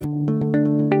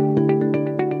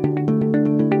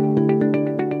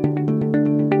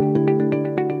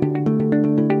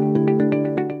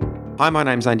Hi, my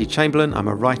name's Andy Chamberlain. I'm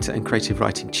a writer and creative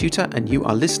writing tutor, and you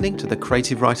are listening to the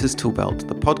Creative Writer's Toolbelt,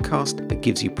 the podcast that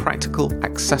gives you practical,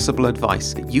 accessible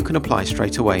advice that you can apply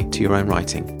straight away to your own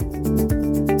writing.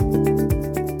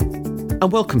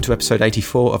 And welcome to episode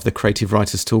 84 of the Creative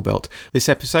Writer's Toolbelt. This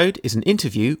episode is an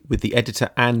interview with the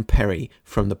editor Anne Perry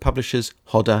from the publishers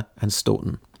Hodder and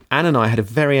Stoughton. Anne and I had a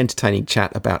very entertaining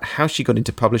chat about how she got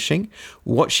into publishing,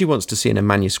 what she wants to see in a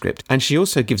manuscript, and she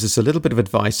also gives us a little bit of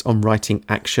advice on writing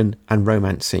action and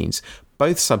romance scenes,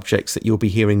 both subjects that you'll be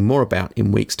hearing more about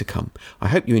in weeks to come. I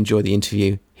hope you enjoy the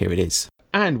interview. Here it is.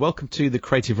 And welcome to the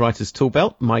Creative Writer's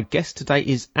Toolbelt. My guest today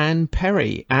is Anne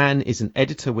Perry. Anne is an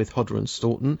editor with Hodder and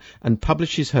Stoughton and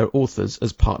publishes her authors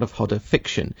as part of Hodder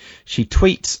Fiction. She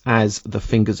tweets as The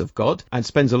Fingers of God and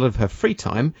spends a lot of her free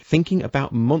time thinking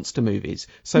about monster movies.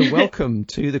 So welcome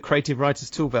to the Creative Writer's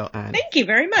Toolbelt, Anne. Thank you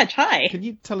very much. Hi. Can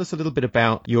you tell us a little bit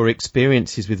about your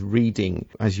experiences with reading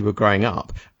as you were growing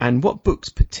up and what books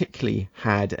particularly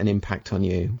had an impact on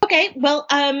you? Okay. Well,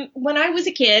 when I was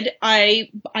a kid, I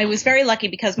was very lucky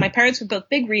because my parents were both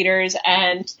big readers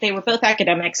and they were both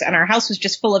academics, and our house was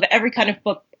just full of every kind of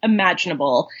book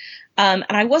imaginable. And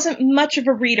I wasn't much of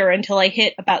a reader until I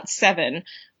hit about 7,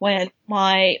 when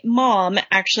my mom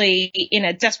actually, in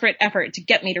a desperate effort to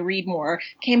get me to read more,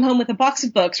 came home with a box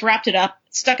of books, wrapped it up,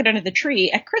 stuck it under the tree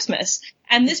at Christmas.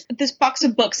 And this box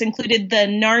of books included the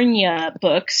Narnia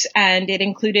books, and it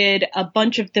included a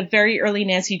bunch of the very early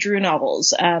Nancy Drew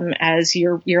novels. As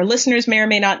your listeners may or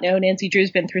may not know, Nancy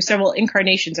Drew's been through several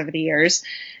incarnations over the years,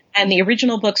 and the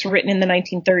original books were written in the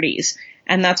 1930s.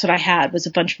 And that's what I had, was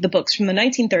a bunch of the books from the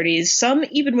 1930s, some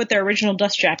even with their original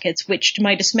dust jackets, which to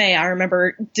my dismay, I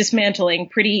remember dismantling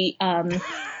pretty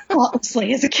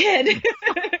thoughtlessly as a kid,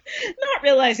 not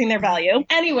realizing their value.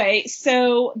 Anyway,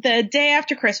 so the day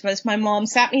after Christmas, my mom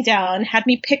sat me down, had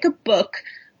me pick a book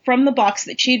from the box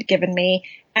that she'd given me,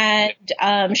 and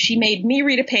she made me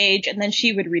read a page, and then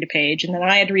she would read a page, and then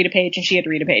I had to read a page, and she had to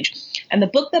read a page. And the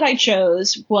book that I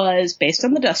chose was based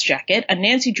on the dust jacket, a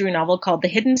Nancy Drew novel called The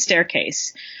Hidden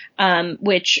Staircase,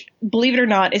 which, believe it or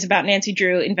not, is about Nancy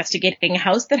Drew investigating a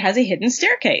house that has a hidden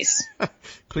staircase.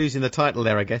 Clues in the title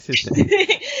there, I guess, isn't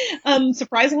it?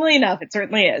 Surprisingly enough, it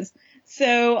certainly is.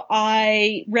 So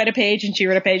I read a page and she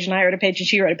read a page and I read a page and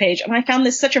she read a page. And I found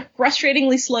this such a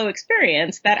frustratingly slow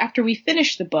experience that after we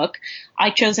finished the book,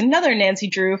 I chose another Nancy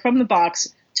Drew from the box,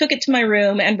 took it to my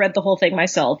room and read the whole thing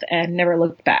myself and never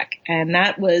looked back. And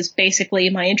that was basically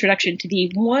my introduction to the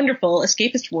wonderful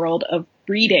escapist world of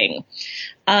reading.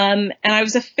 And I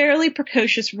was a fairly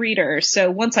precocious reader. So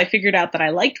once I figured out that I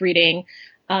liked reading,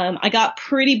 I got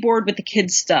pretty bored with the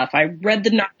kids' stuff. I read the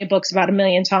Narnia books about 1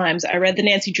 million times. I read the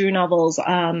Nancy Drew novels.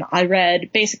 I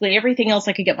read basically everything else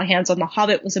I could get my hands on. The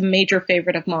Hobbit was a major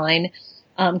favorite of mine.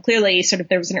 Clearly, sort of,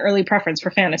 there was an early preference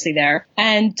for fantasy there.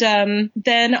 And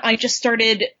then I just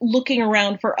started looking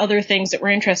around for other things that were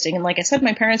interesting. And like I said,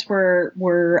 my parents were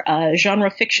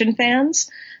genre fiction fans.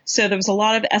 So there was a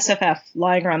lot of SFF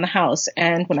lying around the house.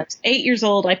 And when I was 8 years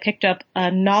old, I picked up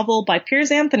a novel by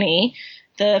Piers Anthony,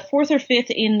 the 4th or 5th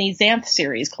in the Xanth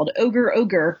series, called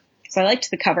Ogre, because I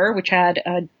liked the cover, which had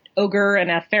an ogre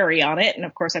and a fairy on it. And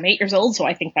of course, I'm 8 years old, so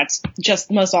I think that's just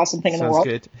the most awesome thing in the world.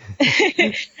 Good.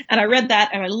 And I read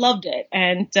that and I loved it.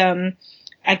 And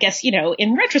I guess,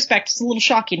 in retrospect, it's a little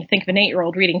shocking to think of an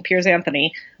 8-year-old reading Piers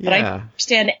Anthony, but I didn't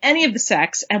understand any of the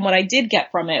sex. And what I did get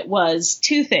from it was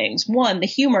 2 things. One, the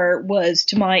humor was,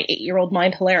 to my 8-year-old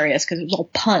mind, hilarious because it was all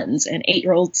puns, and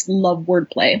 8-year-olds love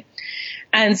wordplay.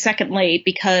 And secondly,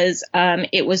 because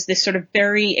it was this sort of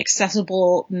very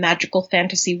accessible, magical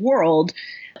fantasy world.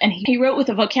 And he wrote with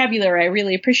a vocabulary I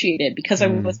really appreciated because I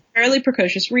was a fairly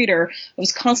precocious reader. I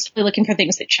was constantly looking for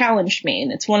things that challenged me.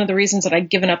 And it's one of the reasons that I'd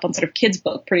given up on sort of kids'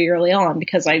 book pretty early on,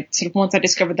 because I sort of, once I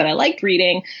discovered that I liked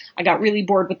reading, I got really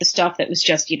bored with the stuff that was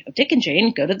just, Dick and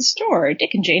Jane go to the store,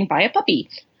 Dick and Jane buy a puppy.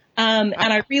 And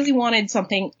I really wanted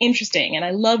something interesting. And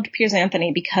I loved Piers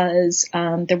Anthony because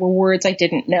there were words I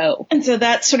didn't know. And so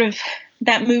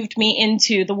that moved me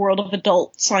into the world of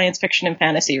adult science fiction and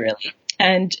fantasy, really.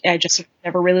 And I just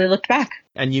never really looked back.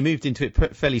 And you moved into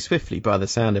it fairly swiftly by the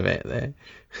sound of it there.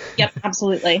 Yep,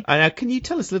 absolutely. Can you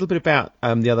tell us a little bit about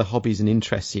the other hobbies and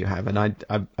interests you have? And I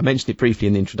mentioned it briefly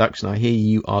in the introduction. I hear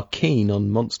you are keen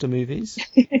on monster movies.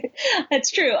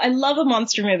 That's true. I love a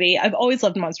monster movie. I've always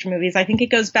loved monster movies. I think it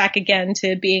goes back again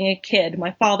to being a kid.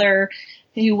 My father,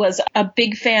 who was a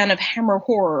big fan of Hammer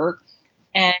horror,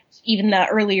 and even the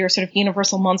earlier sort of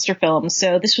Universal monster films.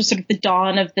 So this was sort of the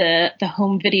dawn of the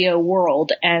home video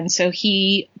world. And so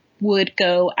he would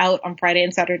go out on Friday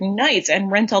and Saturday nights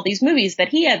and rent all these movies that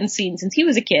he hadn't seen since he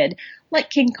was a kid, like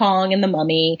King Kong and The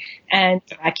Mummy and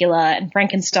Dracula and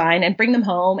Frankenstein, and bring them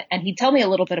home, and he'd tell me a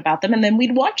little bit about them, and then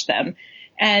we'd watch them.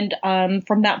 And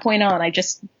from that point on, I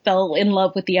just fell in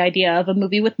love with the idea of a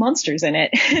movie with monsters in it.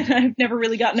 I've never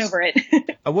really gotten over it.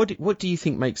 What do you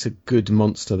think makes a good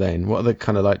monster then? What are the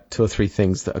kind of like 2 or 3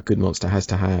 things that a good monster has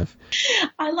to have?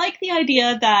 I like the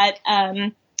idea that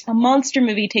a monster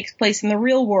movie takes place in the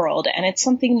real world, and it's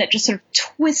something that just sort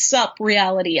of twists up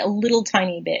reality a little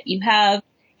tiny bit. You have,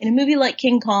 in a movie like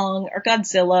King Kong or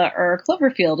Godzilla or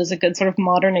Cloverfield is a good sort of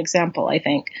modern example, I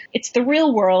think. It's the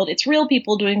real world, it's real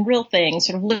people doing real things,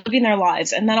 sort of living their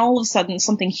lives, and then all of a sudden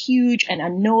something huge and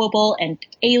unknowable and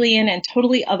alien and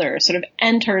totally other sort of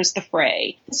enters the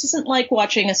fray. This isn't like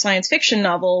watching a science fiction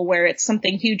novel where it's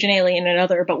something huge and alien and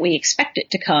other, but we expect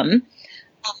it to come.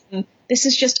 This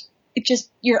is just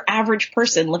your average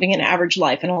person living an average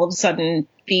life, and all of a sudden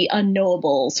the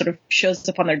unknowable sort of shows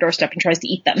up on their doorstep and tries to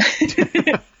eat them.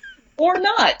 Or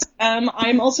not.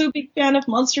 I'm also a big fan of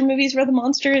monster movies where the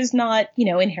monster is not,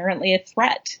 inherently a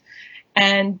threat.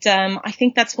 And I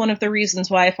think that's one of the reasons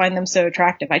why I find them so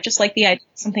attractive. I just like the idea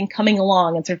of something coming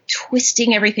along and sort of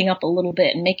twisting everything up a little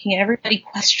bit and making everybody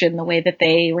question the way that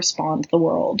they respond to the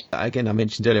world. Again, I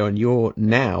mentioned earlier on, you're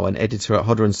now an editor at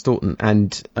Hodder and Stoughton,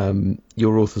 and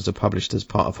your authors are published as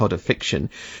part of Hodder Fiction,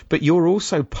 but you're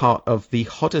also part of the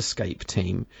Hodderscape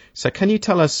team. So can you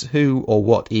tell us who or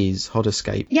what is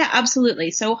Hodderscape? Yeah,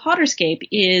 absolutely. So Hodderscape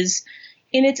is,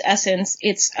 in its essence,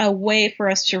 it's a way for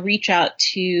us to reach out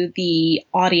to the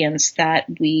audience that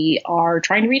we are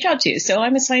trying to reach out to. So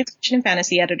I'm a science fiction and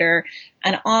fantasy editor,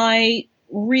 and I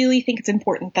really think it's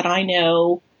important that I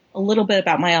know a little bit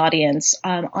about my audience.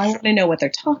 I want to know what they're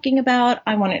talking about.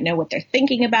 I want to know what they're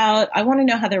thinking about. I want to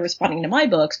know how they're responding to my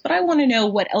books, but I want to know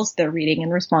what else they're reading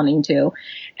and responding to.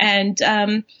 And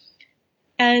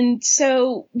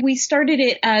so we started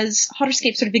it as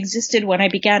Hodderscape sort of existed when I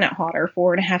began at Hodder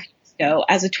 4.5 years ago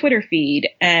as a Twitter feed.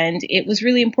 And it was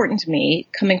really important to me,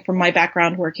 coming from my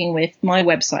background working with my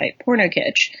website, Porno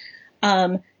Kitsch,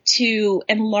 to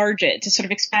enlarge it, to sort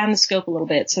of expand the scope a little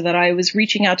bit so that I was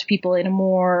reaching out to people in a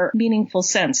more meaningful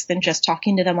sense than just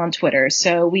talking to them on Twitter.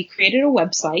 So we created a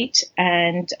website,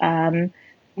 and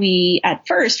at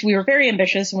first we were very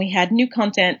ambitious, and we had new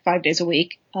content 5 days a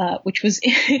week, which was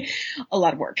a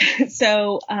lot of work.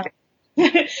 So,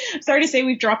 sorry to say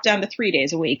we've dropped down to 3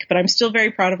 days a week, but I'm still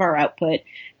very proud of our output.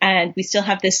 And we still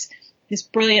have this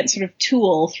brilliant sort of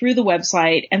tool through the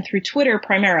website and through Twitter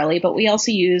primarily, but we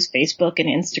also use Facebook and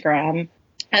Instagram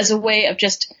as a way of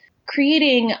just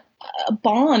creating a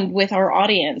bond with our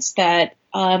audience that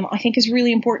I think is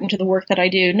really important to the work that I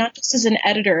do, not just as an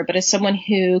editor, but as someone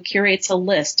who curates a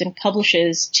list and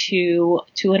publishes to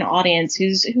an audience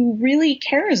who really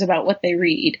cares about what they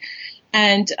read.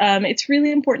 And it's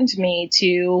really important to me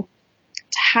to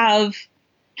have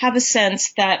a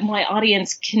sense that my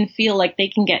audience can feel like they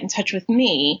can get in touch with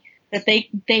me, that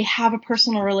they have a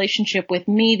personal relationship with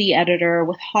me, the editor,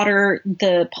 with Hodder,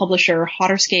 the publisher,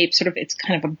 Hodderscape, sort of, it's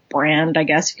kind of a brand, I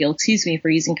guess, if you'll excuse me for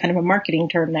using kind of a marketing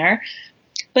term there,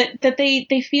 but that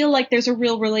they feel like there's a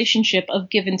real relationship of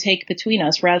give and take between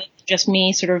us, rather than just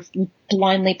me sort of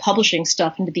blindly publishing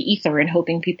stuff into the ether and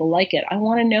hoping people like it. I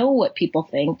want to know what people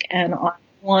think, and I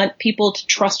want people to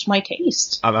trust my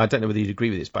taste. I don't know whether you'd agree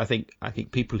with this, but I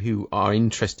think people who are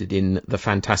interested in the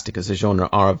fantastic as a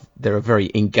genre they're a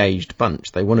very engaged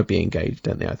bunch. They want to be engaged,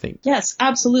 don't they, I think? Yes,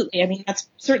 absolutely. I mean, that's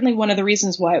certainly one of the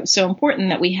reasons why it was so important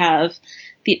that we have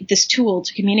this tool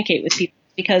to communicate with people,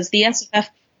 because the SFF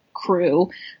crew,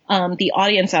 the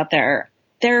audience out there,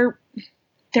 they're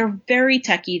very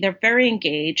techie, they're very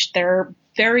engaged, they're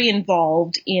very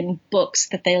involved in books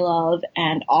that they love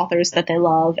and authors that they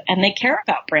love, and they care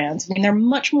about brands. I mean, they're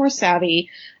much more savvy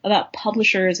about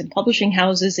publishers and publishing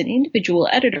houses and individual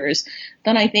editors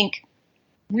than I think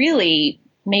really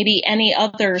maybe any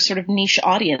other sort of niche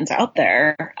audience out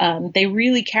there. They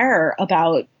really care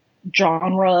about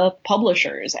genre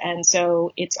publishers. And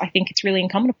so I think it's really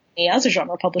incumbent on me as a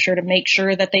genre publisher to make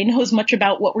sure that they know as much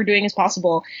about what we're doing as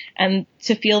possible and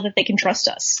to feel that they can trust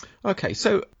us. Okay,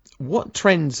 so what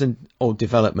trends or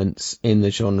developments in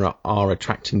the genre are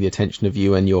attracting the attention of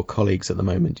you and your colleagues at the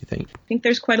moment, do you think? I think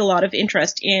there's quite a lot of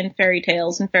interest in fairy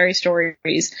tales and fairy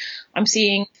stories. I'm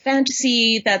seeing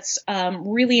fantasy that's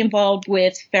really involved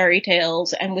with fairy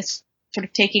tales and with sort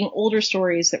of taking older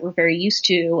stories that we're very used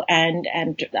to and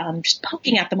just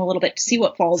poking at them a little bit to see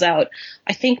what falls out.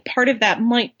 I think part of that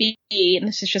might be, and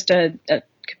this is just a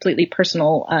completely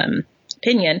personal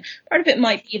opinion, part of it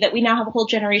might be that we now have a whole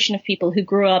generation of people who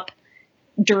grew up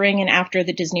during and after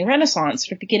the Disney Renaissance,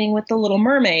 sort of beginning with The Little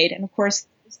Mermaid. And of course,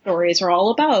 the stories are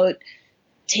all about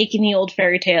taking the old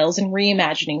fairy tales and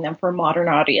reimagining them for a modern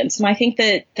audience. And I think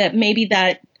that maybe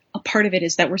that a part of it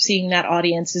is that we're seeing that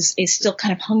audience is still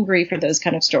kind of hungry for those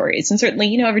kind of stories. And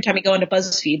certainly, every time you go into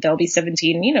BuzzFeed, there'll be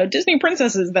 17, Disney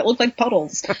princesses that look like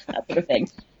puddles, that sort of thing.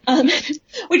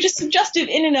 Which is suggestive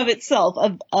in and of itself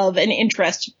of an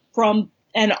interest from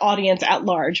an audience at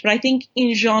large. But I think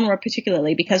in genre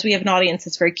particularly, because we have an audience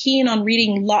that's very keen on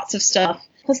reading lots of stuff,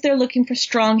 because they're looking for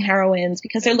strong heroines,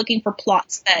 because they're looking for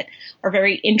plots that are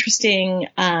very interesting,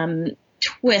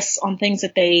 twists on things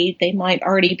that they might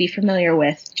already be familiar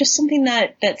with. Just something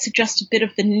that suggests a bit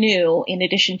of the new in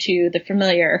addition to the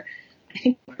familiar. I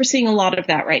think we're seeing a lot of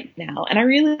that right now, and I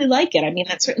really like it. I mean,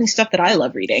 that's certainly stuff that I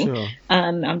love reading. Sure.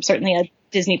 I'm certainly a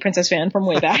Disney princess fan from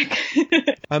way back.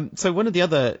 So one of the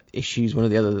other issues, one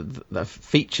of the other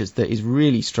features that is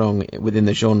really strong within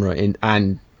the genre and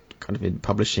kind of in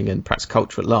publishing and perhaps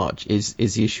culture at large is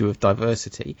the issue of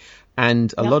diversity.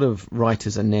 And a lot of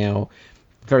writers are now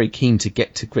very keen to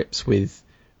get to grips with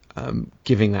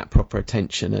giving that proper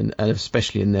attention, and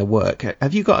especially in their work.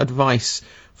 Have you got advice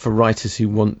for writers who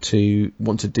want to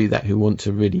do that, who want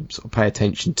to really sort of pay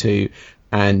attention to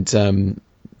and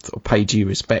sort of pay due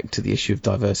respect to the issue of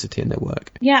diversity in their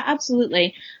work? Yeah,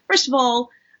 absolutely. First of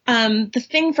all, the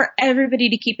thing for everybody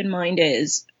to keep in mind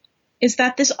is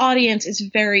that this audience is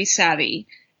very savvy,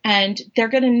 and they're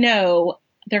going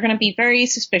to be very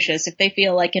suspicious if they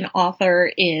feel like an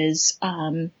author is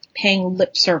paying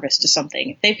lip service to something.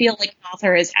 If they feel like an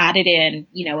author has added in,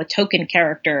 a token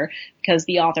character because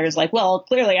the author is like, well,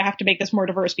 clearly I have to make this more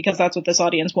diverse because that's what this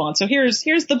audience wants. So here's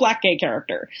the black gay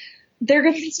character. They're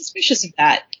going to be suspicious of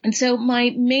that. And so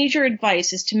my major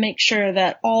advice is to make sure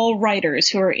that all writers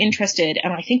who are interested,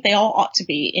 and I think they all ought to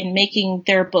be, in making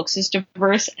their books as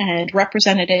diverse and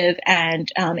representative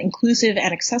and inclusive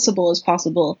and accessible as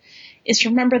possible, is to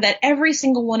remember that every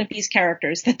single one of these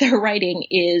characters that they're writing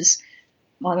is,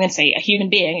 well, I'm going to say a human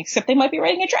being, except they might be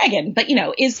writing a dragon, but,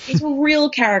 is a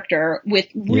real character with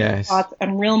real thoughts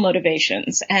and real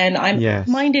motivations. And I'm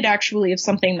reminded actually of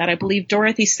something that I believe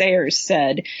Dorothy Sayers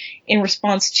said in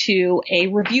response to a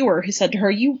reviewer who said to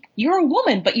her, you're a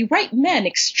woman, but you write men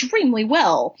extremely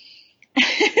well.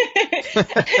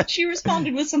 She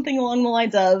responded with something along the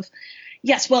lines of,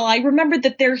 yes, well, I remembered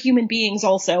that they're human beings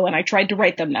also, and I tried to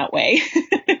write them that way.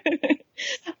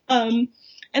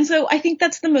 And so I think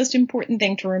that's the most important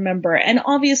thing to remember. And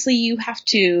obviously you have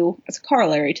to, as a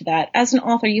corollary to that, as an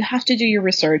author, you have to do your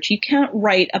research. You can't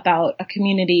write about a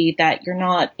community that you're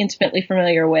not intimately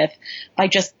familiar with by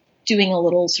just doing a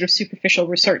little sort of superficial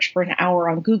research for an hour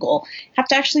on Google. You have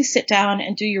to actually sit down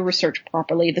and do your research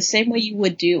properly, the same way you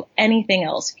would do anything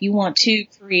else. If you want to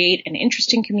create an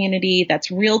interesting community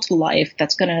that's real to life,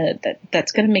 that's gonna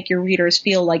make your readers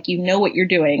feel like you know what you're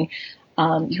doing,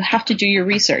 you have to do your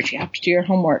research. You have to do your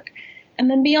homework. And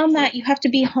then beyond that, you have to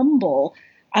be humble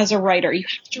as a writer. You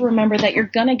have to remember that you're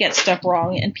going to get stuff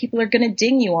wrong and people are going to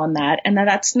ding you on that. And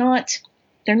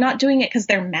they're not doing it because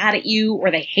they're mad at you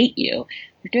or they hate you.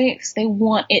 They're doing it because they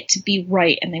want it to be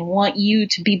right and they want you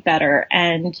to be better.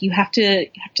 And you have to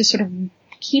sort of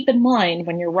keep in mind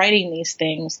when you're writing these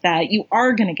things that you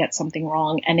are going to get something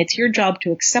wrong. And it's your job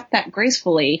to accept that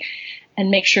gracefully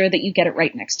and make sure that you get it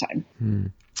right next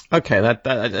time. Okay,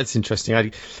 that's interesting.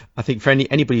 I think for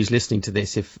anybody who's listening to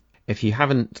this, if you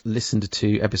haven't listened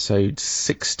to episode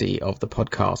 60 of the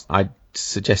podcast, I'd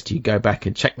suggest you go back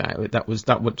and check that out. That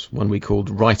was one we called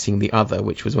Writing the Other,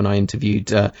 which was when I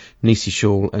interviewed Nisi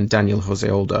Shawl and Daniel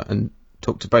Jose-Older and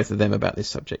talked to both of them about this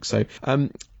subject. So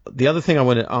the other thing I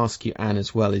want to ask you, Anne,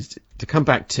 as well, is to come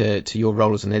back to your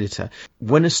role as an editor.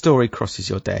 When a story crosses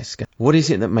your desk, what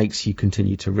is it that makes you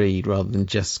continue to read rather than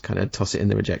just kind of toss it in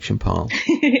the rejection pile?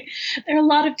 There are a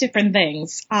lot of different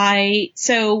things.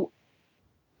 So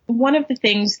one of the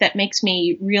things that makes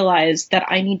me realize that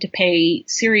I need to pay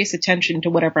serious attention to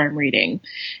whatever I'm reading.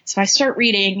 So I start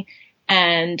reading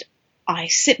and I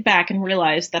sit back and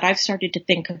realize that I've started to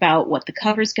think about what the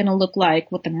cover's going to look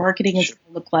like, what the marketing is going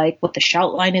to look like, what the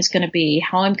shout line is going to be,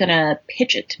 how I'm going to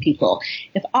pitch it to people.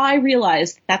 If I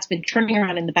realize that's been turning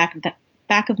around in the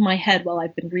back of my head while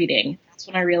I've been reading, that's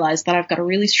when I realize that I've got a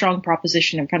really strong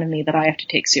proposition in front of me that I have to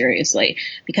take seriously.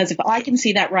 Because if I can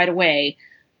see that right away,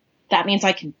 that means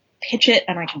I can pitch it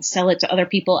and I can sell it to other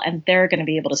people and they're going to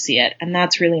be able to see it. And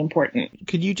that's really important.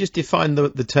 Could you just define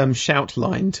the term shout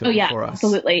line for us?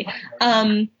 Absolutely.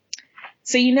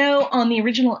 So, on the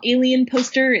original Alien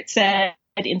poster, it said,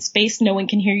 "In space, no one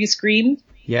can hear you scream."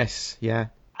 Yes. Yeah.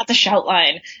 That's a shout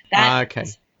line. Okay.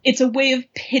 It's a way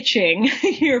of pitching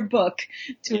your book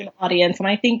to an audience. And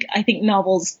I think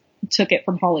novels took it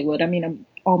from Hollywood. I mean, I'm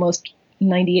almost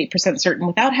 98% certain,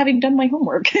 without having done my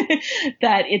homework,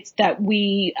 that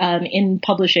we in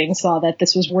publishing saw that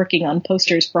this was working on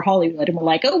posters for Hollywood, and were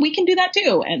like, oh, we can do that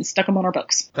too, and stuck them on our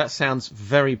books. That sounds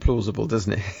very plausible,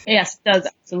 doesn't it? Yes, it does,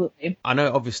 absolutely. I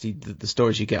know obviously the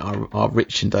stories you get are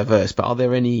rich and diverse, but are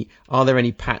there any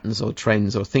patterns or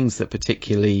trends or things that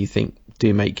particularly you think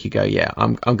do make you go, yeah,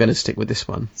 I'm going to stick with this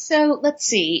one? So let's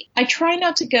see. I try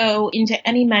not to go into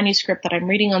any manuscript that I'm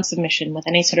reading on submission with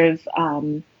any sort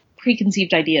of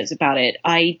preconceived ideas about it.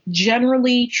 I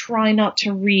generally try not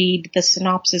to read the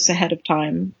synopsis ahead of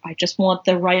time. I just want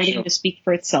the writing to speak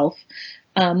for itself.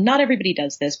 Not everybody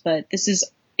does this, but this is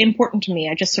important to me.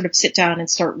 I just sort of sit down and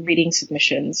start reading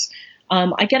submissions.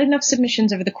 I get enough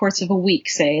submissions over the course of a week,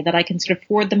 say, that I can sort of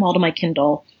forward them all to my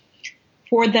Kindle,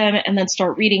 forward them, and then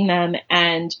start reading them.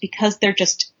 And because they're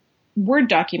just Word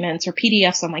documents or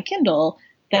PDFs on my Kindle,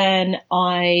 then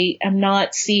I am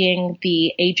not seeing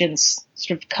the agent's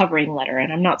sort of covering letter,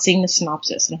 and I'm not seeing the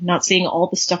synopsis, and I'm not seeing all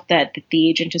the stuff that the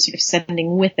agent is sort of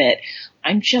sending with it.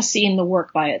 I'm just seeing the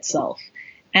work by itself.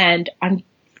 And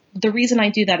the reason I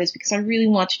do that is because I really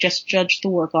want to just judge the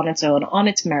work on its own, on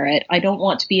its merit. I don't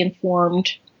want to be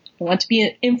informed. I want to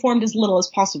be informed as little as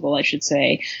possible, I should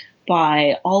say,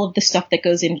 by all of the stuff that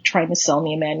goes into trying to sell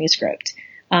me a manuscript.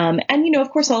 And,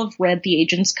 of course, I'll have read the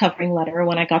agent's covering letter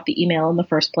when I got the email in the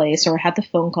first place, or had the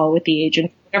phone call with the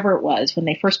agent, whatever it was, when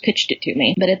they first pitched it to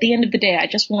me. But at the end of the day, I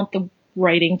just want the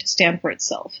writing to stand for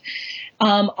itself.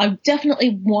 I definitely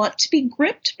want to be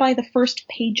gripped by the first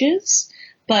pages,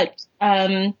 but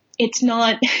it's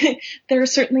not – there are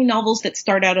certainly novels that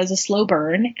start out as a slow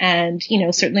burn, and,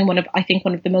 certainly I think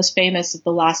one of the most famous of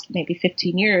the last maybe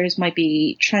 15 years might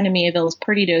be China Miéville's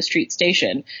Perdido Street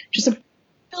Station, which is a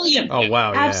brilliant. Oh,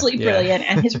 wow. Absolutely brilliant.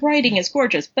 And his writing is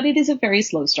gorgeous, but it is a very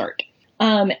slow start.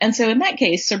 And so in that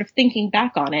case, sort of thinking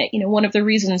back on it, one of the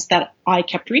reasons that I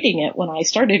kept reading it when I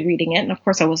started reading it, and of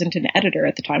course I wasn't an editor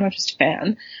at the time, I was just a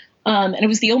fan. And it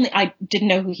was I didn't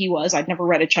know who he was. I'd never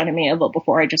read a China Miéville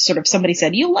before. I just somebody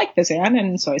said, you'll like this, Anne.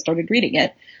 And so I started reading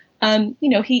it.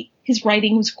 His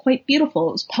writing was quite beautiful.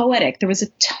 It was poetic. There was a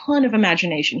ton of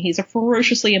imagination. He's a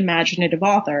ferociously imaginative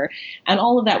author, and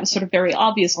all of that was sort of very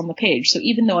obvious on the page. So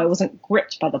even though I wasn't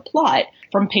gripped by the plot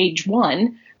from page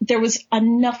one, there was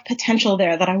enough potential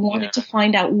there that I wanted to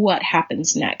find out what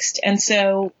happens next. And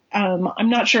so I'm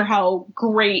not sure how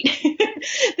great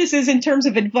this is in terms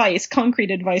of advice,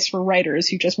 concrete advice for writers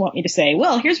who just want me to say,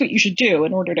 well, here's what you should do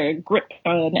in order to grip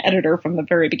an editor from the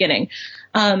very beginning.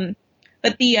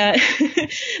 But the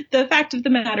the fact of the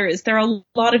matter is there are a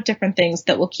lot of different things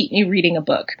that will keep me reading a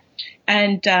book.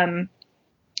 And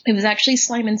it was actually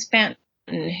Simon Spanton,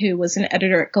 who was an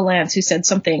editor at Gollancz, who said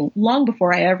something long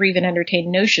before I ever even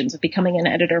entertained notions of becoming an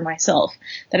editor myself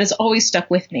that has always stuck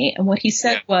with me. And what he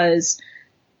said was,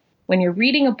 when you're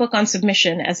reading a book on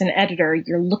submission as an editor,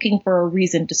 you're looking for a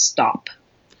reason to stop.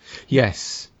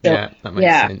 Yes. So, that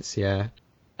makes sense. Yeah.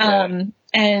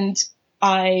 And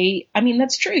I mean,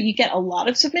 that's true. You get a lot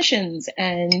of submissions,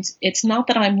 and it's not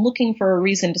that I'm looking for a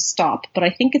reason to stop, but I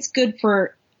think it's good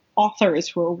for authors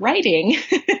who are writing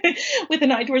with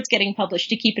an eye towards getting published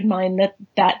to keep in mind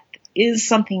that is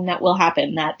something that will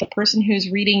happen, that the person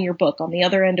who's reading your book on the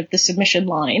other end of the submission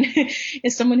line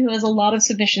is someone who has a lot of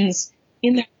submissions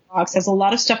in their box, has a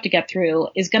lot of stuff to get through,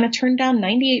 is going to turn down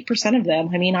 98% of them.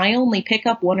 I mean, I only pick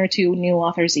up 1 or 2 new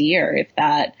authors a year, if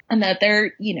that, and that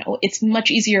they're, it's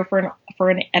much easier for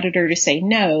an editor to say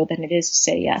no than it is to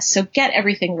say yes. So get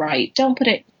everything right.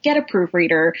 Get a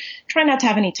proofreader. Try not to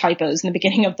have any typos in the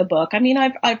beginning of the book. I mean,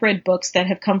 I've read books that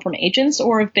have come from agents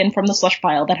or have been from the slush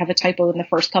pile that have a typo in the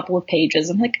first couple of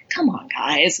pages. I'm like, come on,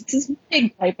 guys, it's this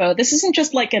big typo. This isn't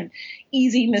just like an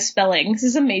easy misspelling. This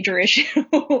is a major issue.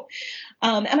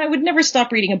 And I would never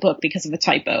stop reading a book because of a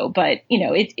typo, but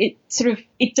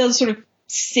it does sort of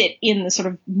sit in the sort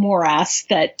of morass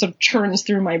that sort of churns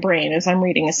through my brain as I'm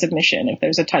reading a submission if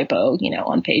there's a typo,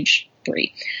 on page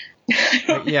 3.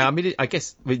 Yeah, I mean, I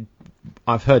guess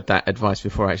I've heard that advice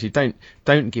before. Actually,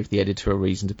 don't give the editor a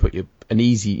reason to put an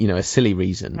easy, a silly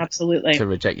reason, absolutely, to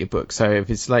reject your book. So if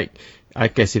it's like, I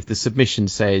guess if the submission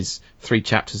says 3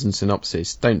 chapters and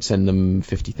synopsis, don't send them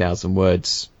 50,000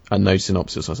 words and no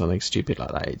synopsis or something stupid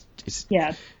like that. It's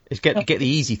get the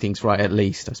easy things right at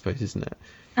least, I suppose, isn't it?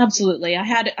 Absolutely.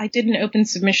 I did an open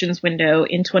submissions window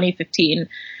in 2015,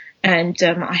 and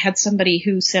I had somebody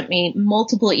who sent me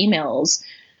multiple emails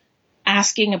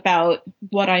asking about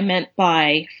what I meant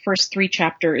by first 3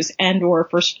 chapters and or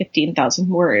first 15,000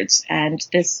 words. And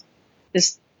this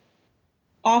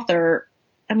author,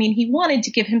 I mean, he wanted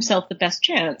to give himself the best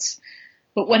chance,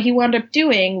 But what he wound up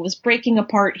doing was breaking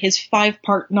apart his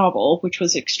 5-part novel, which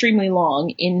was extremely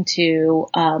long, into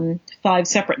 5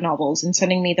 separate novels and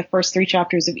sending me the first 3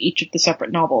 chapters of each of the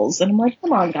separate novels. And I'm like,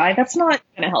 come on, guy, that's not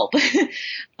going to help.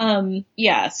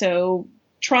 So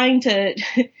trying to,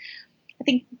 I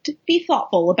think, to be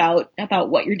thoughtful about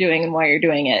what you're doing and why you're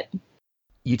doing it.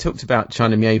 You talked about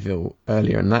China Miéville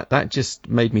earlier, and that just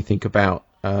made me think about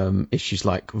issues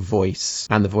like voice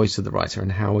and the voice of the writer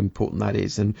and how important that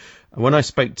is. And when I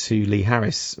spoke to Lee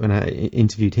Harris, when I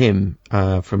interviewed him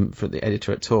from the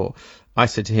editor at Tor, I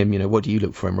said to him, what do you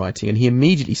look for in writing? And he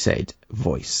immediately said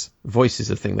voice. Voice is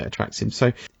the thing that attracts him.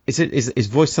 So is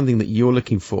voice something that you're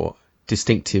looking for?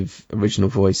 Distinctive original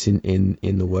voice in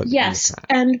the work? Yes,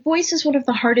 and voice is one of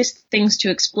the hardest things to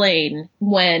explain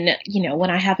when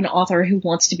I have an author who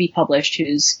wants to be published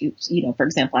who's for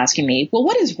example asking me, well,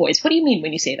 what is voice? What do you mean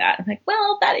when you say that? I'm like,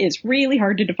 well, that is really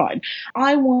hard to define.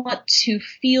 I want to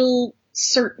feel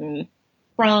certain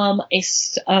from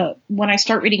when I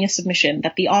start reading a submission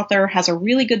that the author has a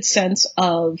really good sense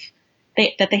of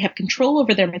that they have control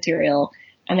over their material,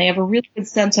 and they have a really good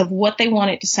sense of what they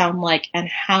want it to sound like and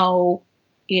how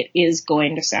it is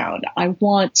going to sound. I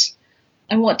want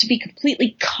to be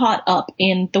completely caught up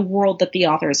in the world that the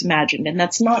author has imagined. And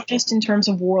that's not just in terms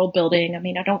of world building. I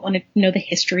mean, I don't want to know the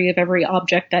history of every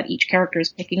object that each character is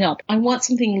picking up. I want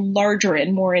something larger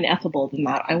and more ineffable than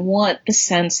that. I want the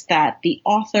sense that the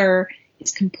author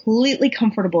is completely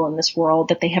comfortable in this world,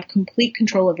 that they have complete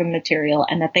control over the material,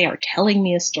 and that they are telling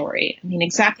me a story. I mean,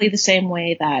 exactly the same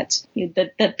way that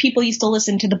that people used to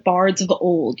listen to the bards of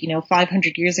old,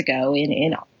 500 years ago in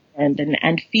Ireland,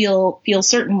 and feel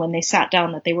certain when they sat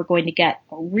down that they were going to get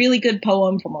a really good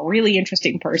poem from a really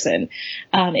interesting person.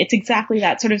 It's exactly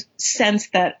that sort of sense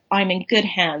that I'm in good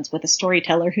hands with a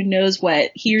storyteller who knows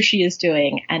what he or she is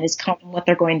doing and is confident what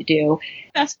they're going to do.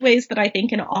 The best ways that I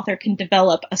think an author can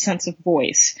develop a sense of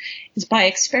voice is by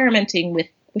experimenting with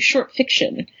short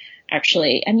fiction,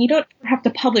 actually. And you don't have to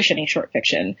publish any short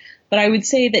fiction, but I would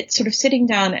say that sort of sitting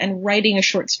down and writing a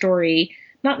short story,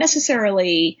 not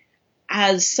necessarily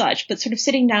as such, but sort of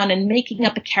sitting down and making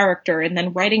up a character and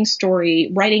then writing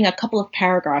a couple of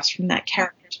paragraphs from that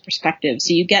character's perspective.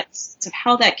 So you get a sense of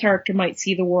how that character might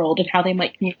see the world and how they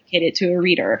might communicate it to a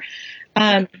reader.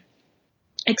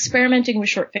 Experimenting with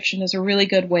short fiction is a really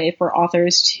good way for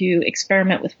authors to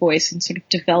experiment with voice and sort of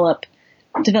develop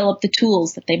the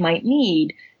tools that they might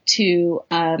need to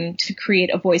create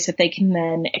a voice that they can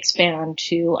then expand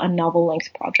to a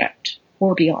novel-length project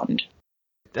or beyond.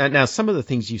 Now, some of the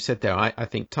things you said there, I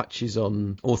think, touches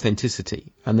on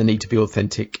authenticity and the need to be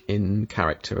authentic in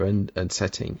character and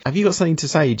setting. Have you got something to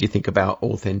say, do you think, about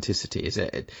authenticity? Is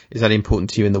that important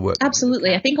to you in the work?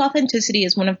 Absolutely. I think authenticity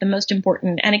is one of the most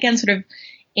important, and again, sort of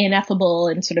ineffable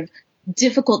and sort of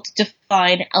difficult to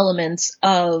define elements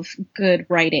of good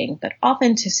writing. But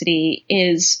authenticity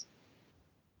is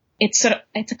it's a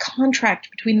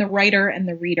contract between the writer and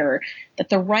the reader, that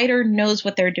the writer knows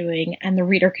what they're doing and the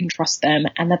reader can trust them,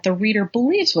 and that the reader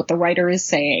believes what the writer is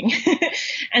saying.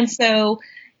 And so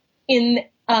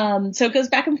so it goes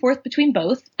back and forth between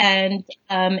both. And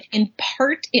in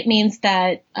part, it means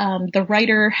that the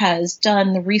writer has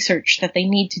done the research that they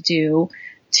need to do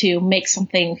to make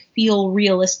something feel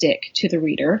realistic to the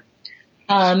reader.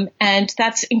 And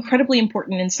that's incredibly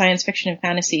important in science fiction and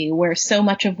fantasy, where so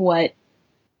much of what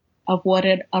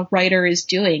a writer is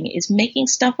doing is making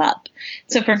stuff up.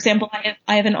 So, for example,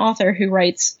 I have an author who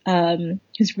writes,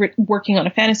 who's working on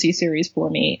a fantasy series for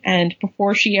me, and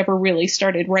before she ever really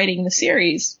started writing the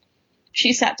series,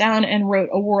 she sat down and wrote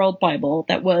a world Bible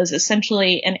that was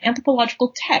essentially an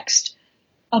anthropological text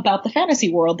about the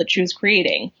fantasy world that she was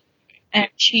creating. And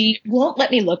she won't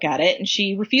let me look at it, and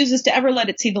she refuses to ever let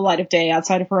it see the light of day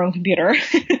outside of her own computer.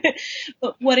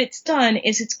 But what it's done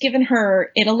is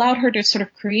it allowed her to sort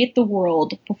of create the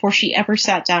world before she ever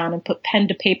sat down and put pen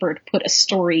to paper to put a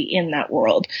story in that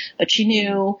world. But she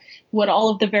knew what all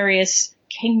of the various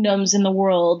kingdoms in the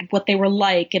world, what they were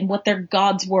like, and what their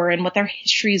gods were, and what their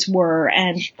histories were,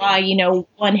 and why,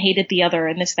 one hated the other,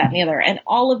 and this, that, and the other. And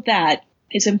all of that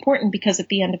is important because at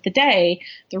the end of the day,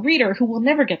 the reader, who will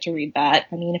never get to read that,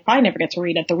 I mean, if I never get to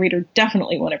read it, the reader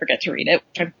definitely will never get to read it,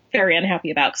 which I'm very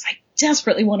unhappy about because I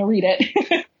desperately want to read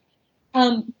it.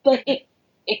 But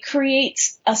it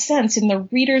creates a sense in the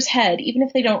reader's head, even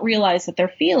if they don't realize that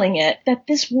they're feeling it, that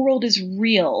this world is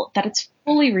real, that it's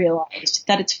fully realized,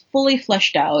 that it's fully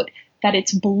fleshed out, that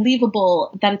it's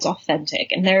believable, that it's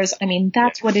authentic. And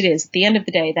that's what it is at the end of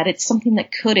the day, that it's something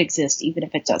that could exist even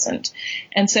if it doesn't.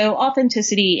 And so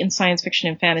authenticity in science fiction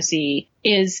and fantasy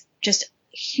is just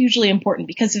hugely important,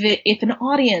 because if an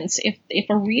audience, if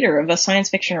a reader of a science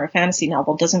fiction or a fantasy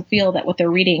novel doesn't feel that what they're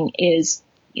reading is,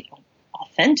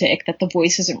 authentic, that the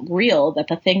voice isn't real, that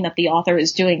the thing that the author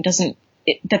is doing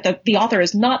that the author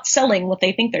is not selling what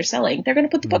they think they're selling, they're going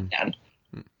to put the book down.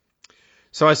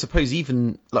 So I suppose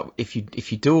even like if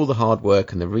you do all the hard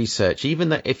work and the research, even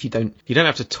that if you don't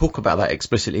have to talk about that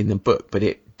explicitly in the book, but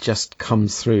it just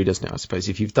comes through, doesn't it? I suppose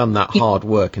if you've done that hard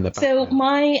work in the background. So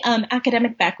my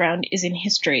academic background is in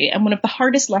history, and one of the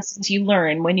hardest lessons you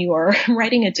learn when you are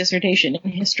writing a dissertation in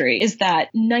history is that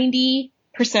 90%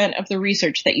 of the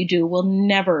research that you do will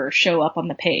never show up on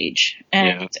the page.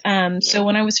 And so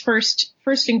when I was first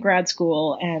in grad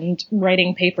school and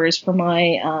writing papers for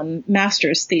my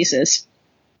master's thesis,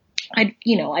 I'd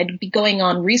be going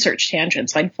on research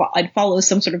tangents. I'd follow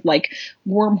some sort of like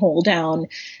wormhole down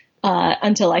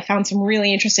until I found some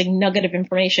really interesting nugget of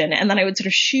information, and then I would sort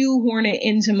of shoehorn it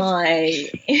into my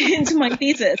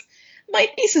thesis. My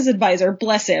thesis advisor,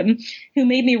 bless him, who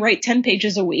made me write 10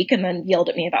 pages a week and then yelled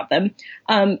at me about them,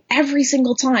 every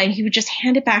single time he would just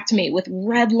hand it back to me with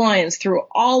red lines through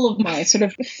all of my sort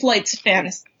of flights of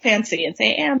fancy and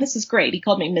say, "Anne, this is great." He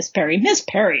called me Miss Perry. Miss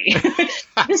Perry,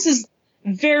 this is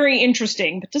very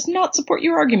interesting, but does not support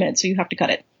your argument, so you have to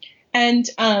cut it. And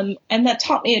that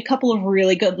taught me a couple of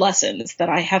really good lessons that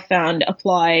I have found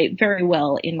apply very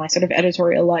well in my sort of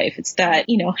editorial life. It's that,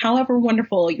 however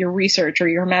wonderful your research or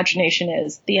your imagination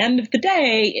is, at the end of the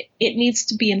day, it needs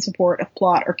to be in support of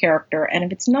plot or character. And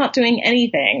if it's not doing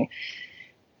anything,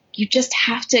 you just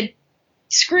have to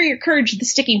screw your courage to the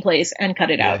sticking place and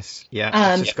cut it out.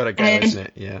 Yeah, it's just got to go, isn't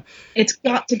it? Yeah. It's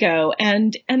got to go.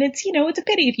 And it's, it's a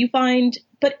pity if you find,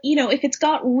 but, if it's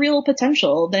got real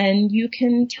potential, then you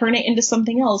can turn it into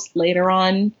something else later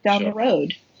on down the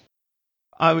road.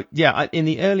 In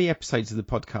the early episodes of the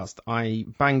podcast, I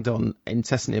banged on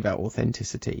incessantly about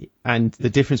authenticity and the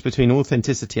difference between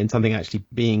authenticity and something actually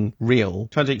being real.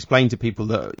 Trying to explain to people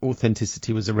that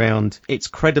authenticity was around, it's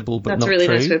credible but not true. That's a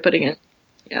really nice way of putting it.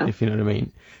 Yeah. If you know what I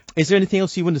mean. Is there anything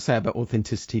else you want to say about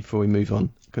authenticity before we move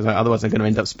on? Because otherwise I'm going to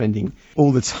end up spending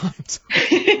all the time.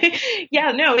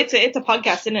 Yeah, no, it's a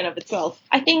podcast in and of itself.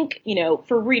 I think,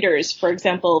 for readers, for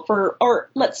example, or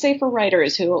let's say for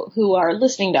writers who are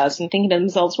listening to us and thinking to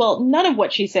themselves, well, none of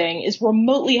what she's saying is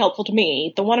remotely helpful to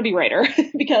me, the wannabe writer,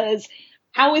 because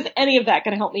how is any of that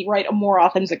going to help me write a more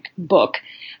authentic book?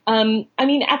 At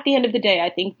the end of the day, I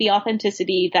think the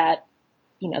authenticity that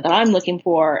I'm looking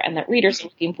for and that readers are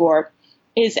looking for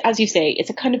is, as you say, it's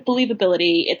a kind of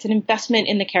believability. It's an investment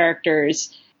in the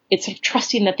characters. It's sort of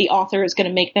trusting that the author is going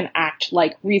to make them act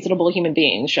like reasonable human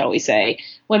beings, shall we say,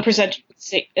 when presented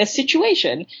with a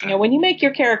situation. When you make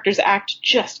your characters act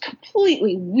just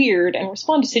completely weird and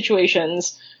respond to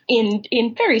situations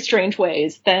in very strange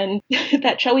ways, then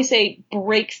that, shall we say,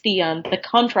 breaks the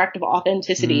contract of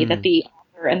authenticity that the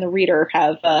author and the reader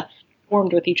have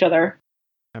formed with each other.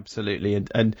 Absolutely,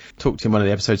 and talked in one of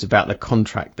the episodes about the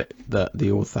contract that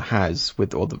the author has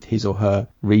with his or her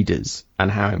readers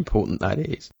and how important that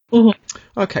is.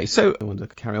 Mm-hmm. Okay, so I want to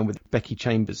carry on with Becky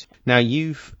Chambers. Now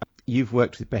you've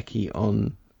worked with Becky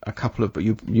on a couple of, but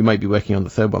you may be working on the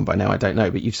third one by now, I don't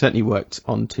know, but you've certainly worked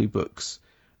on 2 books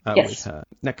with her.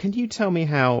 Now, can you tell me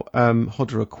how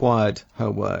Hodder acquired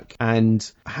her work, and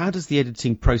how does the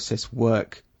editing process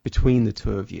work between the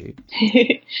two of you?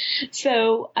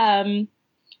 So,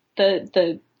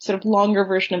 the sort of longer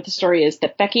version of the story is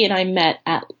that Becky and I met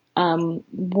at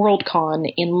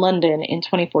Worldcon in London in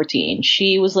 2014.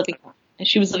 She was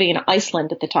living in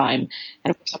Iceland at the time, and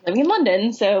of course I'm living in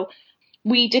London, so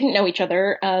we didn't know each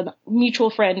other. A mutual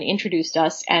friend introduced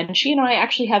us, and she and I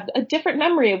actually have a different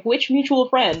memory of which mutual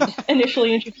friend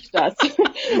initially introduced us,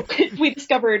 which we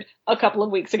discovered a couple of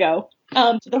weeks ago,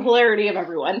 to the hilarity of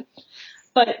everyone.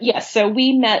 But yes, so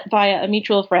we met via a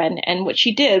mutual friend, and what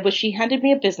she did was she handed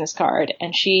me a business card,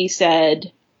 and she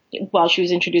said, while she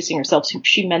was introducing herself,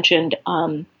 she mentioned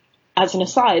as an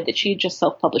aside that she had just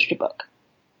self-published a book.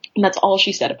 And that's all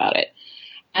she said about it.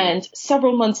 And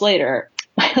several months later,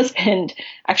 my husband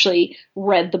actually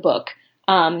read the book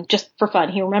just for fun.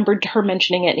 He remembered her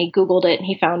mentioning it, and he Googled it, and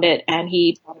he found it, and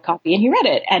he bought a copy, and he read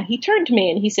it. And he turned to me,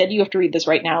 and he said, "You have to read this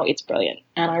right now. It's brilliant."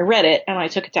 And I read it, and I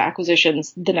took it to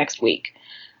acquisitions the next week.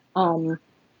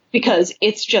 Because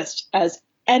it's just, as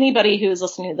anybody who is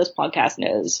listening to this podcast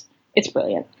knows, it's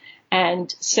brilliant.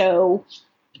 And so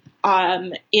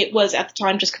it was at the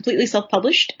time just completely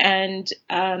self-published, and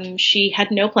she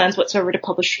had no plans whatsoever to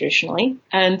publish traditionally.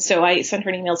 And so I sent her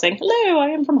an email saying, "Hello, I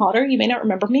am from Hodder. You may not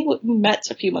remember me. We met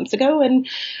a few months ago, and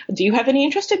do you have any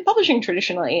interest in publishing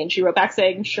traditionally?" And she wrote back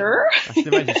saying, "Sure." I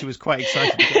can imagine she was quite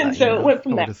excited. And so it went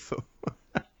from there.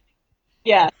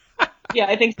 Yeah. Yeah,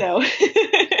 I think so.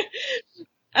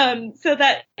 So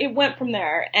that it went from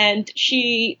there, and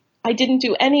I didn't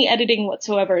do any editing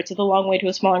whatsoever to The Long Way to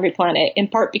a Small Angry Planet, in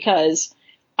part because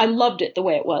I loved it the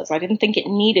way it was. I didn't think it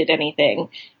needed anything.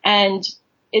 And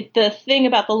the thing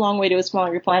about The Long Way to a Small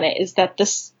Angry Planet is that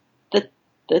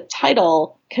the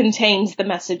title contains the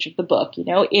message of the book. You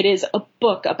know, it is a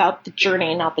book about the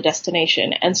journey, not the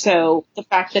destination. And so the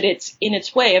fact that it's in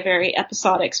its way a very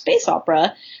episodic space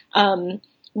opera,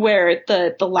 where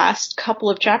the last couple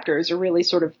of chapters are really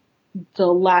sort of the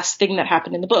last thing that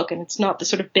happened in the book. And it's not the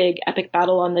sort of big epic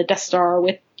battle on the Death Star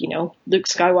with, you know, Luke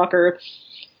Skywalker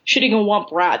shooting a womp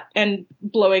rat and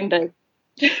blowing the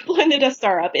Death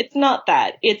Star up. It's not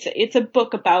that. It's a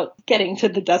book about getting to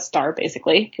the Death Star,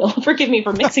 basically. You'll forgive me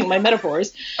for mixing my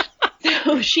metaphors.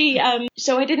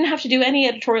 So I didn't have to do any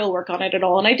editorial work on it at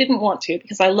all, and I didn't want to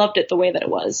because I loved it the way that it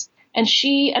was. And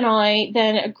she and I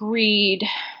then agreed,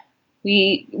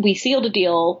 we sealed a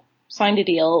deal, signed a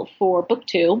deal for book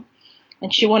 2,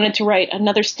 and she wanted to write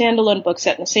another standalone book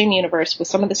set in the same universe with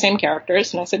some of the same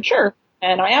characters, and I said, sure.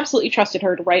 And I absolutely trusted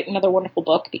her to write another wonderful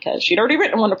book because she'd already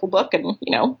written a wonderful book, and,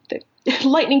 you know,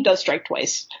 lightning does strike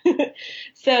twice.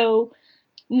 So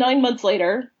 9 months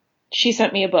later, she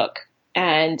sent me a book,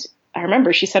 and I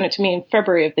remember she sent it to me in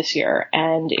February of this year,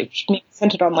 and she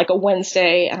sent it on like a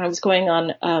Wednesday, and I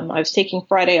was taking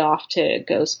Friday off to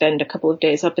go spend a couple of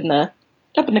days up in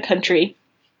the country.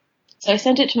 So I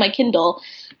sent it to my Kindle,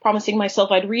 promising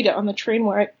myself I'd read it on the train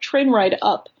ride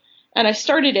up. And I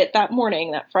started it that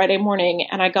Friday morning,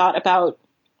 and I got about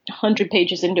 100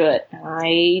 pages into it. And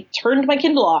I turned my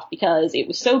Kindle off because it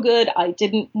was so good, I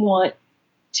didn't want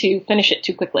to finish it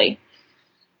too quickly.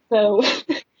 So,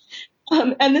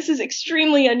 and this is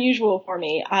extremely unusual for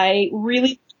me. I really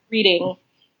like reading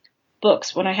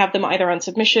books when I have them either on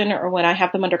submission or when I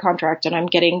have them under contract and I'm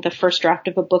getting the first draft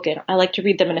of a book in. I like to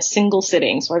read them in a single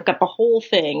sitting, so I've got the whole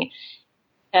thing.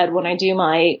 And when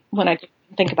I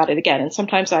think about it again. And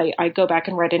sometimes I go back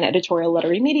and write an editorial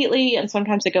letter immediately, and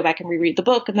sometimes I go back and reread the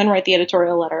book and then write the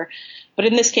editorial letter. But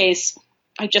in this case,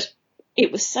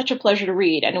 it was such a pleasure to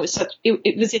read, and it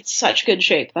was in such good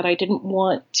shape that I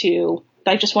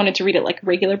just wanted to read it like a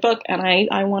regular book, and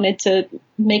I wanted to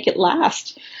make it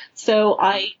last. So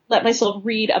I let myself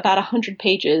read about 100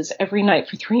 pages every night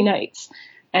for 3 nights.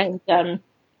 And then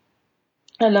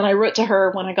I wrote to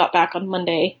her when I got back on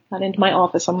Monday, got into my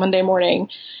office on Monday morning,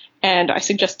 and I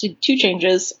suggested 2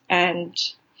 changes and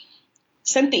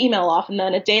sent the email off. And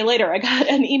then a day later, I got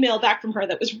an email back from her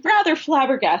that was rather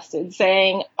flabbergasted,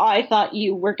 saying, I thought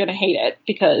you were going to hate it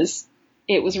because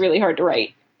it was really hard to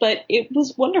write. But it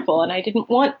was wonderful, and I didn't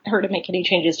want her to make any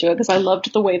changes to it because I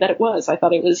loved the way that it was. I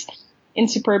thought it was in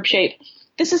superb shape.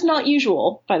 This is not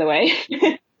usual, by the way.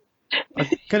 I'm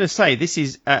going to say, this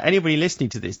is, anybody listening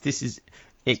to this is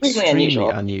extremely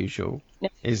unusual,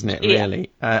 isn't it, really?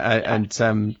 Yeah.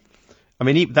 And I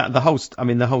mean,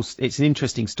 it's an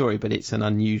interesting story, but it's an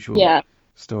unusual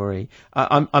story.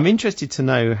 I'm interested to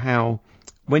know how,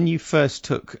 when you first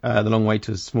took The Long Way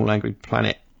to a Small Angry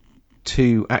Planet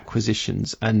to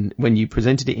acquisitions, and when you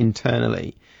presented it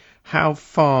internally, how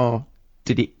far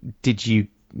did you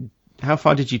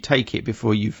take it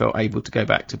before you felt able to go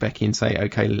back to Becky and say,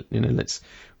 okay, you know,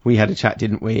 we had a chat,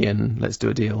 didn't we? And let's do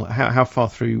a deal. How far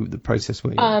through the process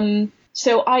were you?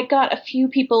 So I got a few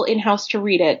people in-house to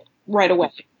read it right away.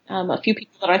 A few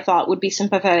people that I thought would be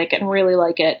sympathetic and really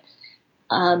like it.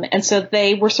 And so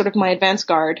they were sort of my advance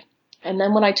guard. And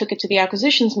then when I took it to the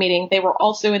acquisitions meeting, they were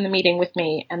also in the meeting with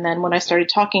me. And then when I started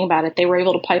talking about it, they were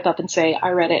able to pipe up and say, I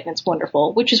read it and it's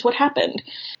wonderful, which is what happened.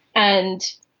 And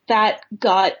that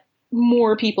got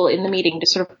more people in the meeting to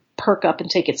sort of perk up and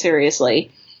take it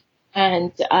seriously.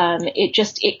 And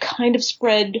it kind of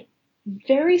spread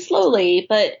very slowly,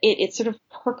 but it sort of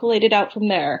percolated out from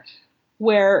there,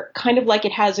 where kind of like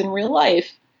it has in real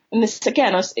life, and this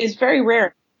again is very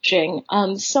rare.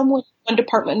 Someone in one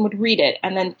department would read it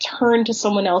and then turn to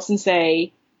someone else and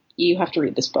say, you have to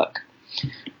read this book.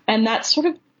 And that's sort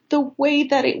of the way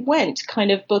that it went, kind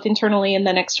of both internally and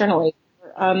then externally.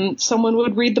 Someone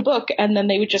would read the book and then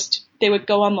they would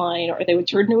go online, or they would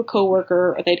turn to a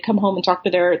coworker, or they'd come home and talk to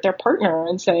their partner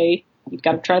and say, you've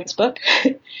got to try this book.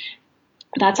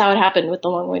 That's how it happened with The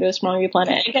Long Way to a Small Angry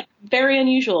Planet. Again, very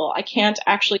unusual. I can't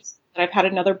actually say that I've had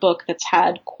another book that's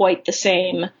had quite the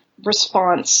same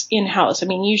response in-house. I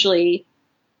mean, usually,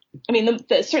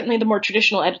 certainly the more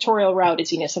traditional editorial route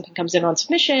is, something comes in on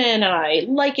submission and I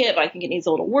like it, but I think it needs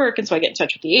a little work. And so I get in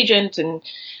touch with the agent and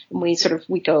we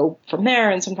go from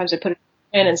there. And sometimes I put it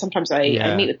and sometimes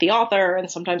I meet with the author,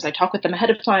 and sometimes I talk with them ahead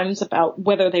of time about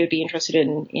whether they would be interested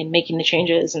in making the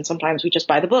changes, and sometimes we just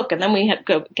buy the book, and then we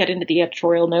go get into the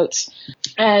editorial notes.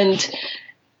 And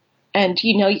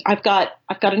I've got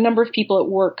a number of people at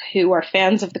work who are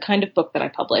fans of the kind of book that I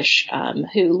publish,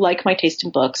 who like my taste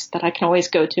in books, that I can always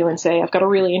go to and say, I've got a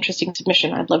really interesting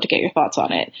submission. I'd love to get your thoughts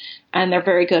on it. And they're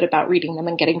very good about reading them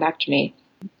and getting back to me.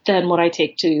 Then what I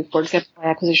take to, for example, my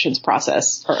acquisitions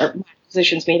process or my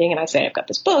acquisitions meeting, and I say, I've got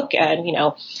this book, and,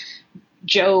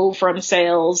 Joe from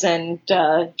sales and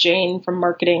Jane from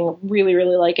marketing really,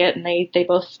 really like it. And they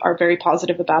both are very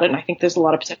positive about it. And I think there's a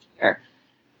lot of potential there.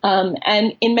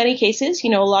 And in many cases, a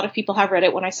lot of people have read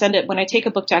it. When I take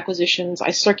a book to acquisitions,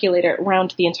 I circulate it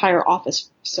around the entire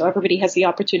office. So everybody has the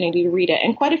opportunity to read it.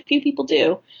 And quite a few people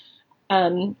do.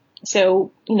 The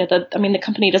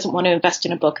company doesn't want to invest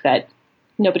in a book that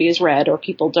nobody has read or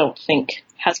people don't think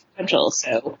has potential.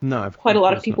 So quite a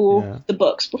lot of people read the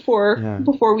books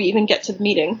before we even get to the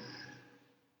meeting.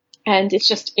 And it's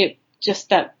just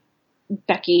that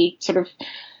Becky sort of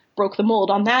broke the mold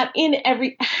on that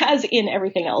as in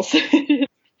everything else.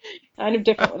 Kind of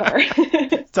different with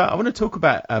her. So I want to talk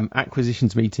about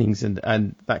acquisitions meetings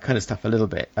and that kind of stuff a little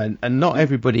bit. And not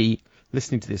everybody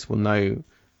listening to this will know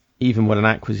even what an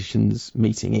acquisitions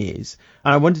meeting is.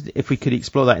 And I wondered if we could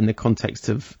explore that in the context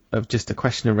of just a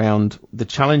question around the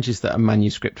challenges that a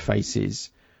manuscript faces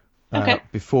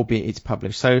before it's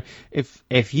published. So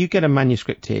if you get a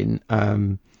manuscript in,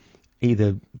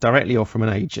 either directly or from an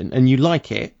agent, and you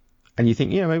like it, and you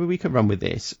think, maybe we could run with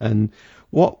this, and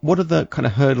what are the kind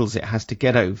of hurdles it has to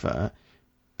get over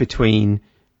between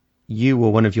you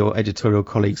or one of your editorial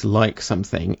colleagues like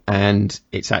something and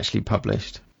it's actually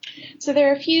published? So there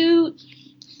are a few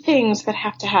things that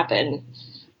have to happen.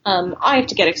 I have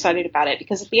to get excited about it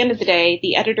because at the end of the day,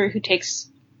 the editor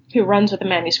who runs with a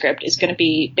manuscript is going to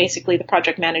be basically the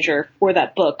project manager for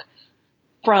that book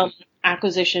from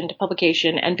acquisition to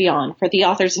publication and beyond for the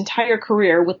author's entire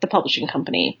career with the publishing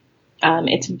company.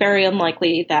 It's very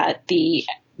unlikely that the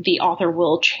author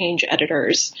will change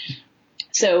editors.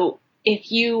 So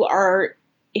if you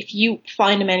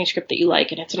find a manuscript that you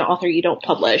like and it's an author you don't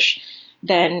publish,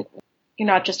 then you're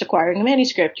not just acquiring a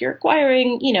manuscript, you're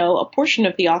acquiring, a portion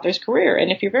of the author's career.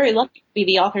 And if you're very lucky, it'll be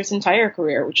the author's entire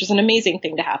career, which is an amazing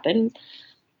thing to happen.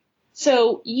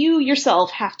 So you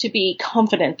yourself have to be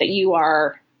confident that you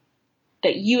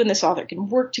and this author can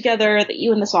work together, that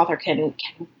you and this author can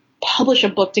publish a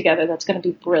book together that's going to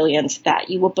be brilliant, that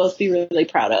you will both be really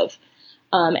proud of,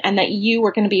 and that you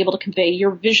are going to be able to convey your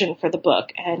vision for the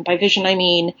book. And by vision, I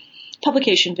mean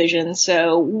publication vision.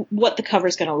 So what the cover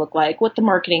is going to look like, what the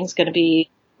marketing is going to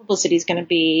be, publicity is going to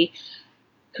be,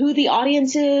 who the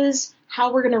audience is,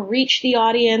 how we're going to reach the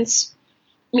audience.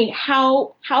 I mean,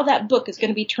 how that book is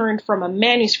going to be turned from a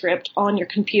manuscript on your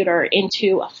computer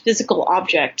into a physical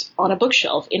object on a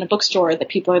bookshelf in a bookstore that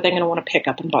people are then going to want to pick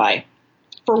up and buy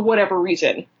for whatever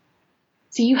reason.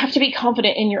 So you have to be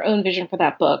confident in your own vision for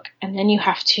that book, and then you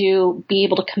have to be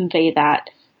able to convey that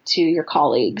to your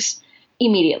colleagues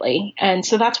immediately. And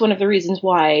so that's one of the reasons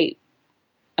why,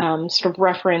 sort of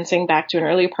referencing back to an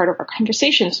earlier part of our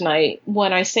conversation tonight,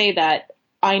 when I say that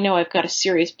I know I've got a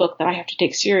serious book that I have to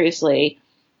take seriously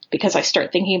because I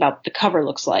start thinking about what the cover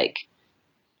looks like,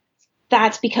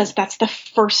 that's because that's the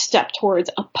first step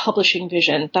towards a publishing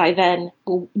vision that I then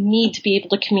will need to be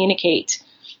able to communicate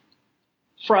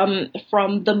from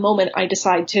the moment I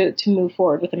decide to move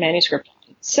forward with a manuscript.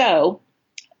 So,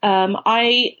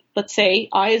 let's say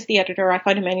I, as the editor, I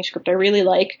find a manuscript I really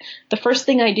like. The first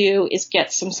thing I do is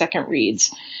get some second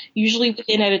reads. Usually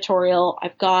within editorial,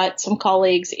 I've got some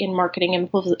colleagues in marketing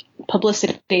and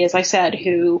publicity, as I said,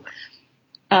 who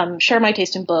share my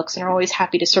taste in books and are always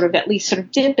happy to at least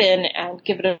dip in and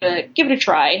give it a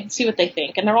try and see what they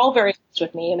think. And they're all very honest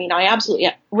with me. I mean, I absolutely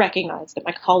recognize that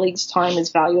my colleagues' time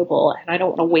is valuable and I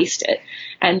don't want to waste it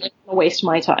and they don't want to waste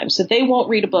my time. So they won't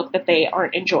read a book that they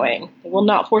aren't enjoying. They will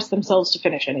not force themselves to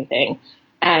finish anything.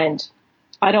 And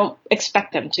I don't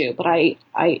expect them to, but I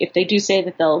if they do say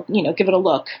that they'll, give it a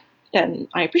look, then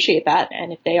I appreciate that.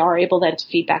 And if they are able then to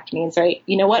feedback to me and say,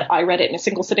 you know what, I read it in a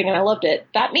single sitting and I loved it,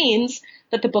 that means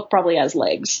that the book probably has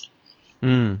legs.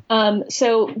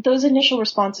 So those initial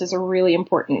responses are really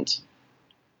important.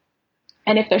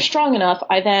 And if they're strong enough,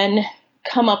 I then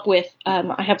come up with,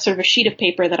 I have sort of a sheet of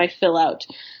paper that I fill out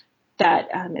that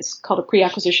is called a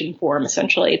pre-acquisition form,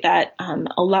 essentially, that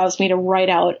allows me to write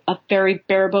out a very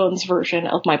bare bones version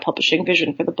of my publishing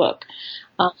vision for the book.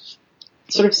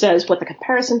 Sort of says what the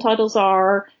comparison titles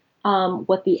are,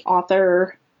 what the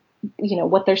author,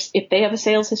 if they have a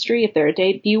sales history, if they're a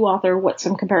debut author, what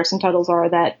some comparison titles are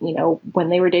that, when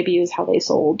they were debuts, how they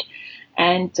sold.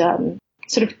 and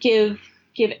sort of give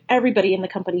everybody in the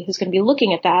company who's going to be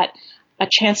looking at that a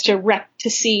chance to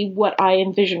see what I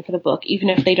envision for the book, even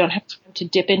if they don't have time to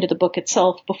dip into the book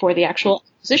itself before the actual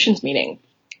acquisitions meeting.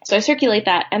 So I circulate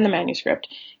that and the manuscript,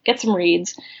 get some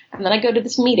reads, and then I go to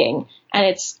this meeting, and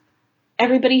it's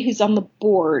everybody who's on the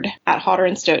board at Hodder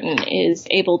and Stoughton is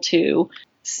able to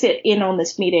sit in on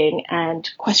this meeting and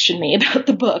question me about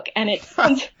the book, and it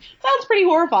sounds pretty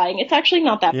horrifying. It's actually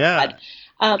not that bad.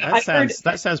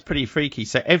 That sounds pretty freaky.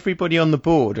 So everybody on the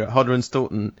board at Hodder and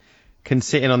Stoughton can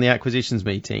sit in on the acquisitions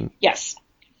meeting. Yes.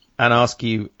 And ask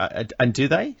you, and do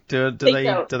they? Do they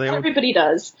all? Everybody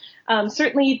does.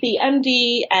 Certainly the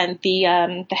MD and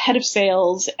the head of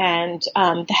sales and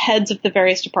the heads of the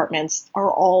various departments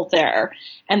are all there,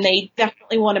 and they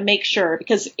definitely want to make sure,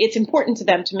 because it's important to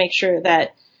them to make sure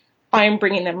that I'm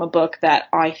bringing them a book that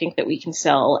I think that we can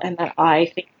sell, and that I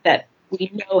think that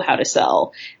we know how to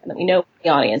sell, and that we know who the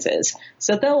audience is.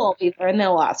 So they'll all be there and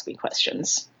they'll ask me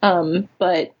questions.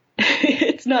 But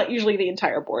it's not usually the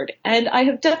entire board. And I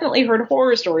have definitely heard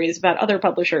horror stories about other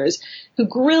publishers who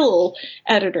grill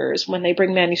editors when they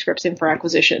bring manuscripts in for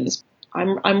acquisitions.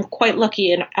 I'm quite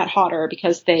lucky at Hodder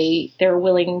because they're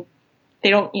willing.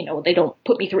 They don't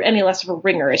put me through any less of a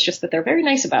ringer. It's just that they're very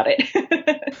nice about it.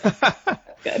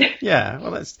 Good. Yeah,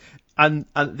 well, that's and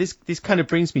this kind of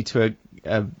brings me to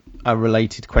a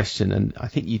related question, and I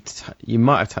think you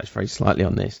might have touched very slightly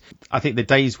on this. I think the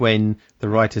days when the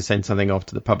writer sends something off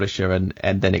to the publisher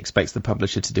and then expects the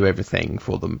publisher to do everything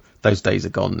for them, those days are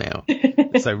gone now.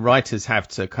 So writers have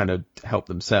to kind of help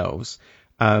themselves.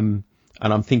 And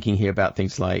I'm thinking here about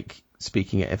things like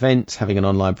speaking at events, having an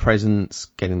online presence,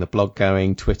 getting the blog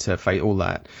going, Twitter, all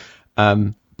that.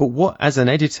 But what, as an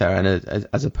editor and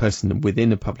as a person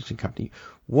within a publishing company,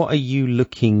 what are you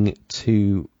looking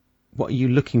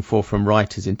for from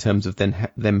writers in terms of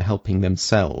them helping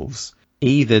themselves,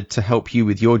 either to help you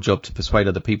with your job to persuade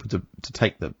other people to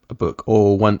take a book,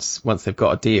 or once they've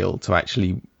got a deal to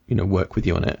actually, work with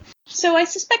you on it? So I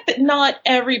suspect that not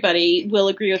everybody will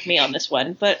agree with me on this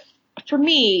one, but for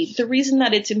me, the reason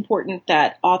that it's important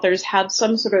that authors have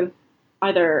some sort of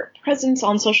either presence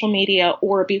on social media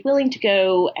or be willing to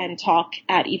go and talk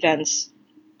at events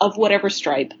of whatever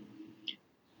stripe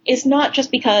is not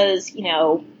just because,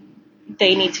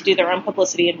 they need to do their own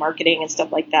publicity and marketing and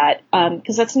stuff like that,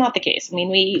 because that's not the case. I mean,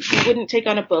 we wouldn't take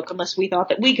on a book unless we thought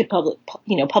that we could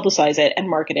publicize it and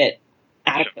market it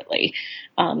adequately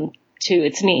to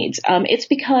its needs. It's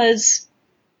because,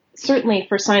 certainly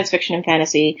for science fiction and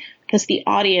fantasy, because the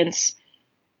audience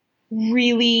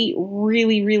really,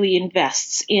 really, really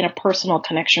invests in a personal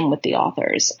connection with the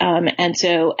authors. And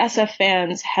so SF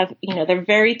fans have, they're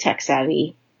very tech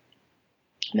savvy.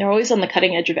 They're always on the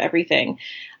cutting edge of everything.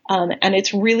 And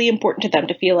it's really important to them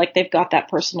to feel like they've got that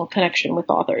personal connection with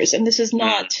authors. And this is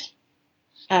not,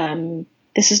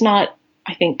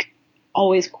 I think,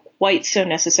 always quite so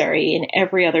necessary in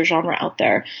every other genre out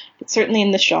there. But certainly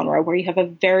in this genre, where you have a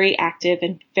very active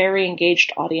and very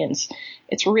engaged audience,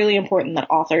 it's really important that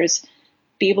authors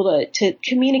be able to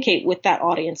communicate with that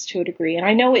audience to a degree. And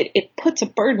I know it puts a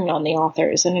burden on the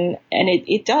authors, and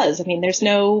it does. I mean, there's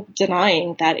no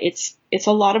denying that it's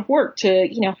a lot of work to,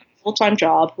 have a full-time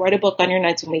job, write a book on your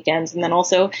nights and weekends, and then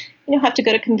also, have to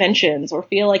go to conventions or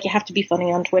feel like you have to be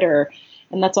funny on Twitter.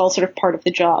 And that's all sort of part of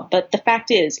the job. But the fact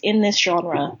is, in this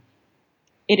genre,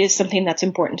 it is something that's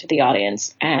important to the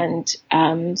audience. And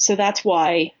so that's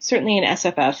why, certainly in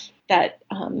SFF, that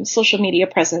social media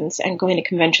presence and going to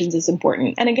conventions is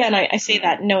important. And again, I say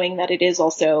that knowing that it is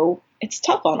also, it's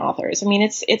tough on authors. I mean,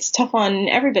 it's tough on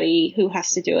everybody who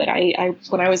has to do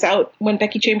it. When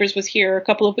Becky Chambers was here a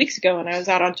couple of weeks ago and I was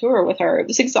out on tour with her, it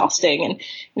was exhausting. And,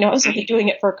 I was only doing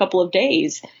it for a couple of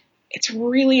days. It's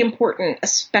really important,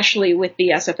 especially with the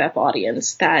SFF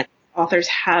audience, that authors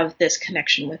have this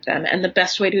connection with them. And the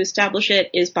best way to establish it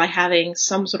is by having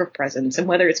some sort of presence. And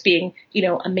whether it's being,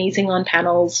 amazing on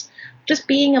panels, just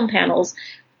being on panels,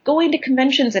 going to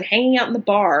conventions and hanging out in the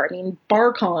bar. I mean,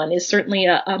 BarCon is certainly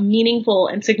a meaningful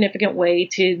and significant way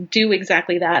to do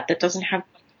exactly that doesn't have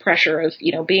pressure of,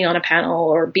 being on a panel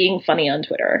or being funny on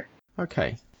Twitter.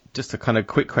 Okay. Just a kind of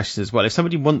quick question as well. If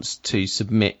somebody wants to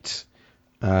submit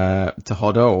to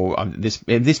Hodder, or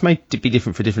this may be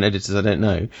different for different editors, I don't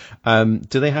know.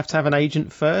 Do they have to have an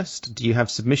agent first? Do you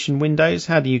have submission windows?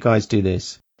 How do you guys do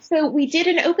this? So we did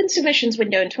an open submissions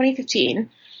window in 2015,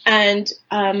 and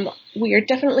we are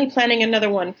definitely planning another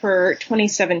one for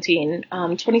 2017.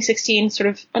 2016 sort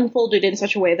of unfolded in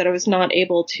such a way that I was not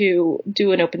able to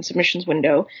do an open submissions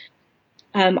window.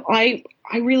 I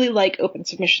really like open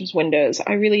submissions windows.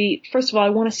 First of all, I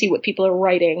want to see what people are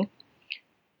writing.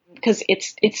 because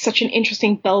it's such an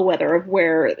interesting bellwether of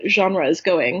where genre is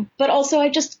going. But also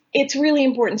it's really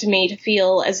important to me to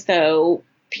feel as though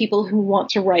people who want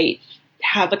to write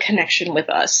have a connection with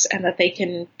us, and that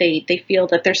they feel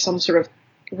that there's some sort of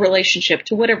relationship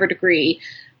to whatever degree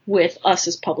with us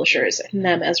as publishers and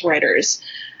them as writers.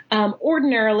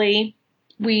 Ordinarily,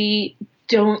 we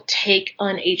don't take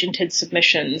unagented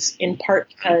submissions, in part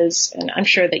because, and I'm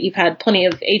sure that you've had plenty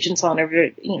of agents on over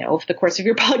the course of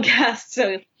your podcast,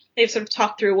 so they've sort of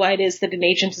talked through why it is that an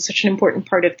agent is such an important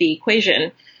part of the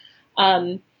equation.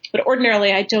 But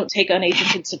ordinarily, I don't take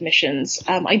unagented submissions.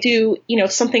 I do,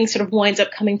 if something sort of winds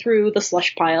up coming through the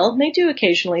slush pile, and they do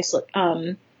occasionally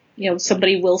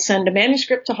somebody will send a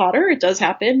manuscript to Hodder. It does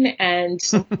happen, and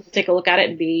someone will take a look at it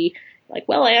and be like,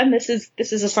 well, Anne, this is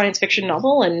a science fiction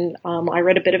novel, and I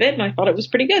read a bit of it, and I thought it was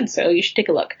pretty good, so you should take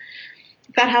a look.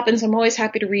 If that happens, I'm always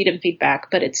happy to read and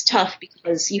feedback, but it's tough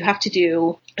because you have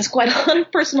to there's quite a lot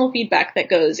of personal feedback that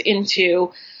goes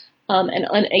into an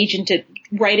unagented,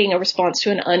 writing a response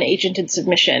to an unagented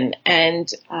submission, and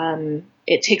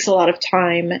it takes a lot of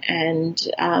time, and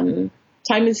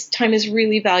time is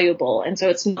really valuable. And so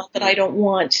it's not that I don't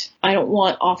want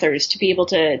authors to be able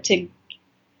to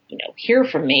hear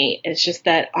from me. It's just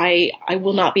that I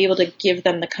will not be able to give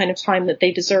them the kind of time that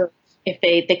they deserve if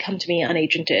they come to me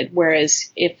unagented.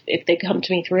 Whereas if they come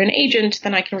to me through an agent,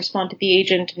 then I can respond to the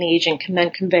agent, and the agent can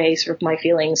then convey sort of my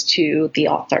feelings to the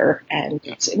author, and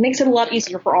it makes it a lot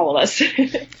easier for all of us.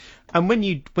 And when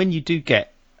you do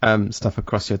get stuff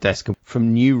across your desk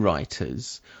from new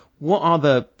writers, what are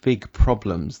the big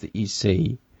problems that you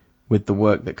see with the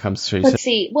work that comes through? Let's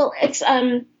see. Well, it's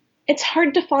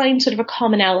hard to find sort of a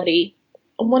commonality.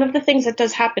 One of the things that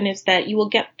does happen is that you will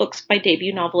get books by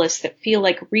debut novelists that feel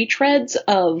like retreads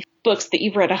of books that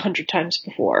you've read 100 times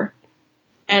before.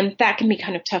 And that can be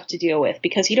kind of tough to deal with,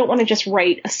 because you don't want to just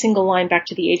write a single line back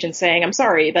to the agent saying, I'm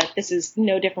sorry, but this is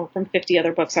no different from 50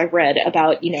 other books I've read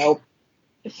about,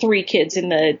 3 kids in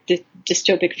the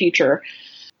dystopic future.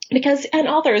 Because an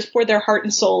author has poured their heart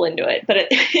and soul into it.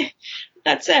 But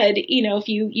that said, if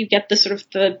you get the sort of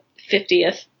the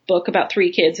 50th book about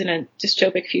 3 kids in a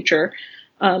dystopic future,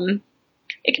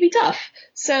 it can be tough.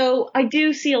 So I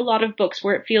do see a lot of books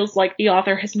where it feels like the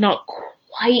author has not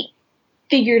quite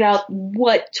figured out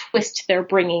what twist they're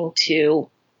bringing to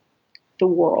the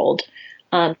world.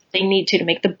 They need to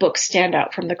make the book stand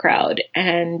out from the crowd.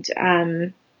 And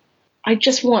I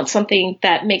just want something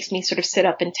that makes me sort of sit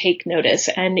up and take notice.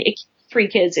 And it's 3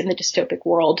 kids in the dystopic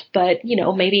world, but,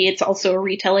 maybe it's also a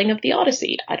retelling of the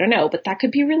Odyssey. I don't know, but that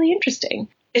could be really interesting.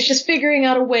 It's just figuring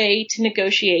out a way to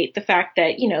negotiate the fact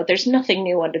that, there's nothing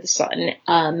new under the sun,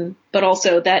 but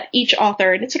also that each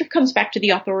author, and it sort of comes back to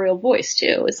the authorial voice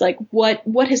too. It's like,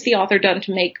 what has the author done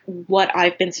to make what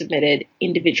I've been submitted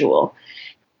individual?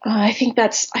 I think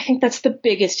that's the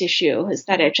biggest issue, is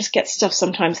that I just get stuff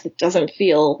sometimes that doesn't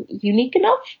feel unique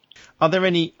enough. Are there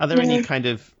any kind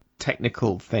of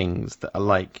technical things that are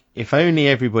like, if only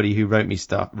everybody who wrote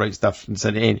stuff and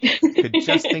sent it in could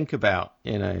just think about,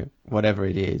 whatever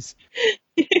it is?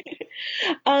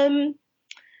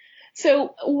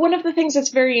 So one of the things that's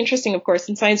very interesting, of course,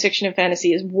 in science fiction and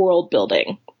fantasy is world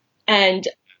building. And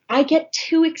I get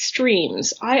 2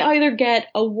 extremes. I either get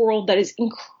a world that is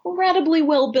incredibly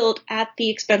well built at the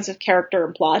expense of character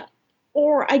and plot,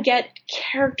 or I get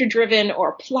character-driven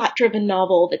or plot-driven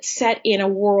novel that's set in a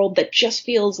world that just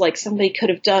feels like somebody could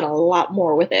have done a lot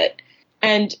more with it.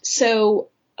 And so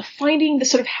finding the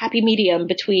sort of happy medium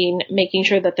between making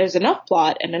sure that there's enough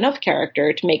plot and enough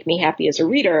character to make me happy as a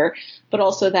reader, but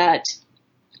also that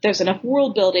there's enough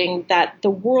world building that the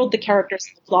world the characters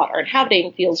and the plot are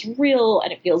inhabiting feels real,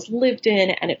 and it feels lived in,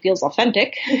 and it feels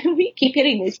authentic. We keep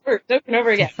hitting these words over and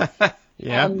over again.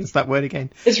 Yeah, it's that word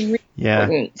again. It's really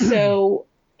important. So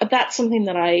that's something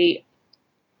that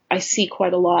I see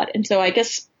quite a lot. And so I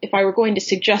guess if I were going to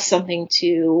suggest something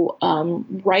to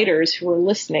writers who are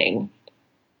listening,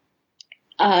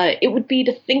 it would be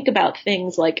to think about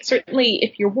things like, certainly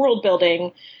if you're world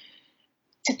building,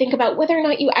 to think about whether or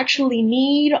not you actually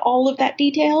need all of that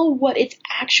detail, what it's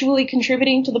actually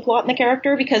contributing to the plot and the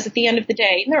character, because at the end of the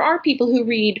day, and there are people who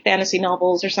read fantasy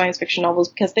novels or science fiction novels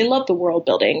because they love the world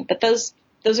building, but those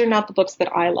are not the books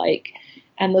that I like,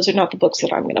 and those are not the books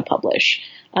that I'm going to publish.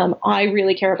 I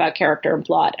really care about character and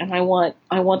plot, and I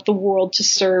want the world to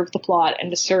serve the plot and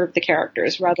to serve the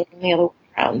characters rather than the other way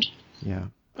around. Yeah.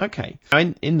 Okay.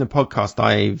 In the podcast,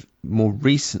 I've more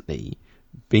recently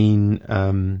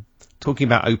been talking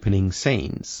about opening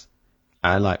scenes,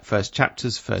 like first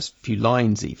chapters, first few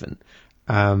lines even.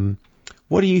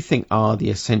 What do you think are the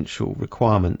essential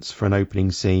requirements for an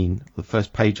opening scene, the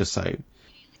first page or so?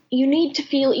 you need to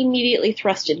feel immediately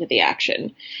thrust into the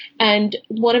action. And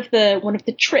one of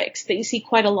the tricks that you see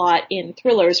quite a lot in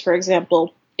thrillers, for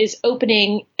example, is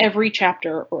opening every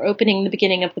chapter or opening the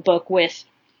beginning of the book with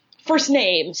first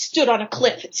name, stood on a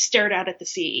cliff and stared out at the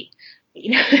sea.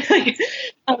 You know,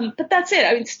 but that's it.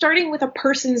 I mean, starting with a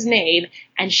person's name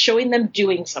and showing them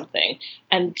doing something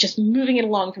and just moving it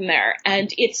along from there. And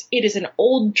it is an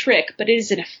old trick, but it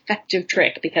is an effective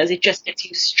trick because it just gets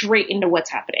you straight into what's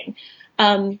happening.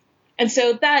 And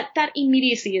so that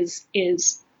immediacy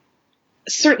is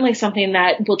certainly something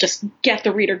that will just get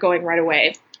the reader going right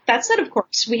away. That said, of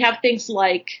course, we have things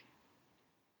like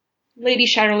Lady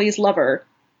Chatterley's Lover,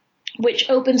 which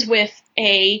opens with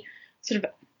a sort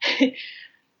of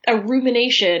a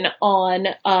rumination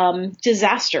on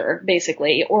disaster,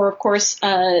 basically, or of course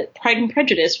Pride and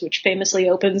Prejudice, which famously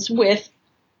opens with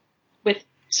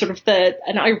sort of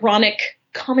an ironic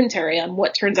commentary on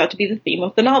what turns out to be the theme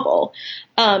of the novel,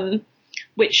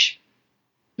 which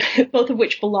both of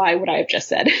which belie what I have just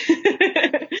said.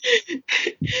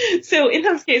 So in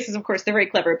those cases, of course, they're very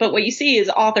clever. But what you see is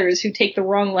authors who take the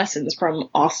wrong lessons from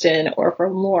Austen or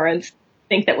from Lawrence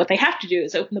think that what they have to do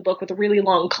is open the book with a really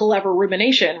long, clever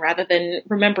rumination rather than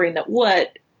remembering that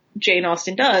what Jane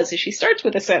Austen does is she starts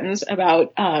with a sentence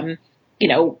about,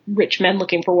 rich men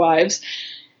looking for wives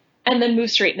and then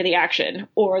moves straight into the action.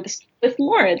 Or with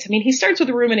Lawrence, I mean, he starts with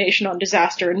a rumination on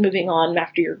disaster and moving on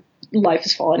after your life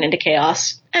has fallen into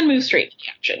chaos and moves straight to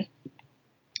the action.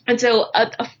 And so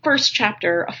a first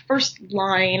chapter, a first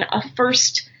line, a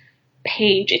first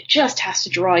page, it just has to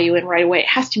draw you in right away. It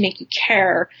has to make you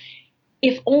care,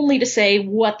 if only to say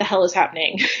what the hell is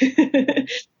happening,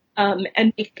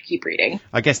 and keep reading.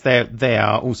 I guess they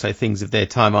are also things of their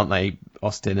time, aren't they?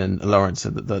 Austen and Lawrence,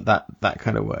 and that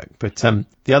kind of work. But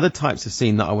the other types of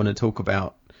scene that I want to talk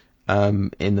about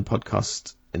in the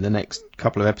podcast in the next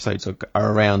couple of episodes are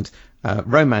around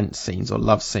romance scenes or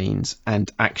love scenes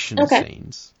and action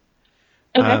scenes.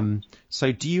 Okay.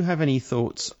 So do you have any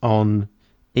thoughts on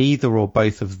either or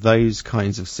both of those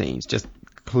kinds of scenes? Just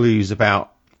clues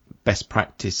about best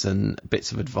practice and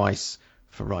bits of advice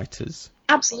for writers?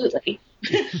 Absolutely.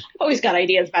 I've always got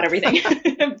ideas about everything.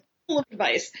 Full of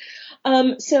advice.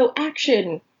 So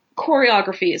action,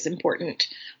 choreography is important.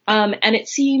 And it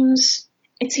seems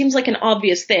like an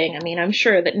obvious thing. I mean, I'm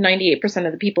sure that 98%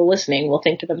 of the people listening will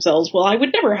think to themselves, well, I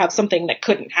would never have something that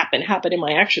couldn't happen in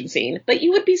my action scene, but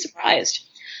you would be surprised.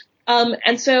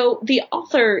 And so the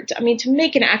author, to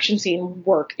make an action scene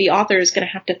work, the author is going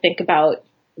to have to think about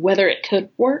whether it could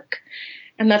work.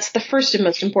 And that's the first and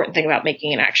most important thing about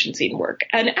making an action scene work.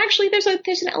 And actually, there's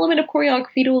an element of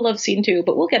choreography to a love scene too,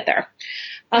 but we'll get there.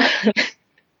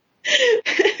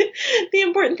 The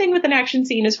important thing with an action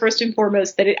scene is first and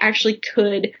foremost that it actually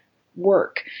could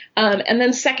work. And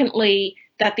then secondly,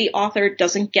 that the author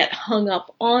doesn't get hung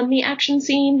up on the action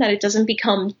scene, that it doesn't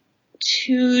become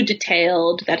too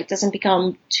detailed, that it doesn't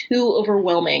become too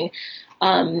overwhelming.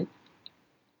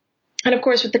 And of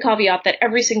course, with the caveat that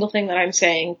every single thing that I'm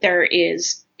saying, there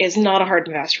is not a hard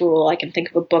and fast rule. I can think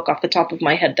of a book off the top of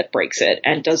my head that breaks it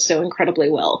and does so incredibly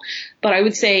well. But I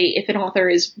would say if an author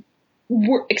is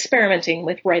experimenting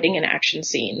with writing an action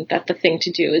scene, that the thing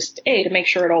to do is A, to make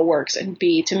sure it all works, and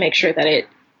B, to make sure that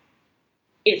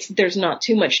there's not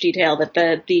too much detail, that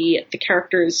the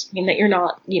characters, that you're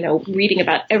not, reading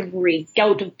about every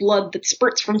gout of blood that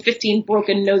spurts from 15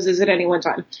 broken noses at any one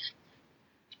time.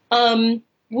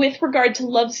 With regard to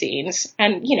love scenes,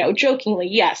 and, jokingly,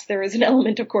 yes, there is an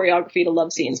element of choreography to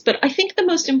love scenes, but I think the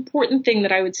most important thing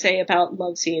that I would say about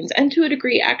love scenes, and to a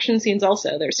degree action scenes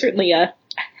also, there's certainly a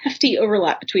hefty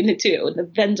overlap between the two in the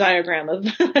Venn diagram of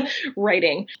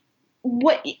writing.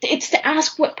 It's to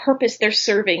ask what purpose they're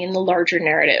serving in the larger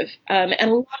narrative. And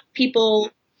a lot of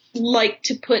people like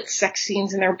to put sex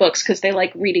scenes in their books because they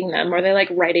like reading them or they like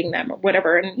writing them or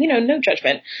whatever. And, no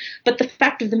judgment. But the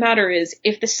fact of the matter is,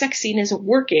 if the sex scene isn't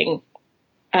working,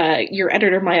 your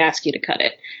editor might ask you to cut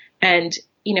it. And,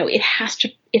 it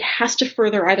has to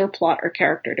further either plot or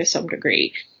character to some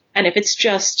degree. And if it's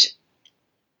just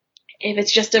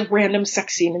a random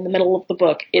sex scene in the middle of the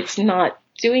book, it's not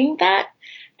doing that.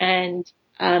 And,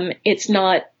 it's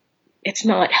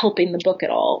not helping the book at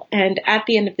all. And at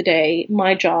the end of the day,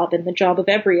 my job and the job of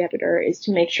every editor is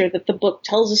to make sure that the book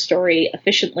tells a story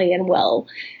efficiently and well.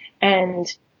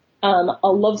 And a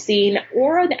love scene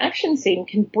or an action scene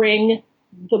can bring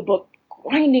the book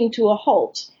grinding to a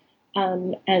halt.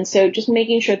 And so just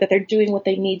making sure that they're doing what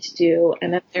they need to do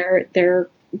and that they're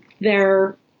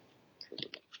there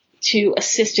to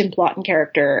assist in plot and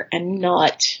character and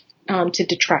not to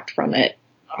detract from it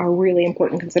are really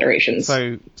important considerations.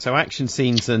 So action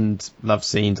scenes and love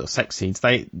scenes or sex scenes,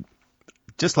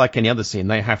 just like any other scene,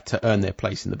 they have to earn their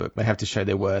place in the book. They have to show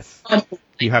their worth.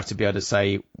 You have to be able to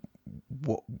say,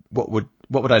 what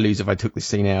would I lose if I took this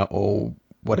scene out, or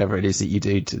whatever it is that you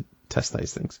do to test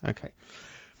those things. Okay.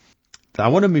 I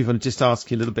want to move on and just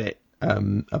ask you a little bit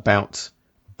about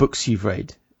books you've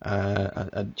read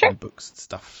and books and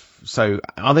stuff. So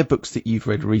are there books that you've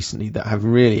read recently that have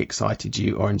really excited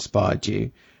you or inspired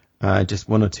you? Just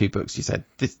one or two books you said,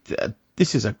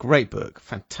 this is a great book,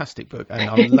 fantastic book, and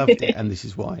I loved it, and this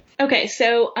is why. Okay,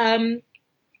 so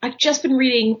I've just been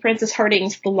reading Frances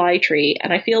Hardinge's The Lie Tree,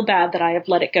 and I feel bad that I have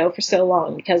let it go for so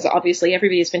long, because obviously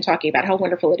everybody's been talking about how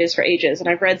wonderful it is for ages, and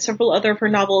I've read several other of her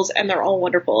novels, and they're all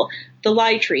wonderful. The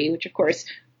Lie Tree, which of course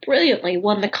brilliantly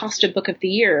won the Costa Book of the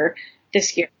Year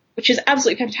this year, which is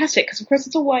absolutely fantastic, because of course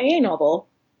it's a YA novel,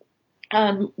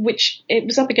 which it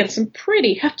was up against some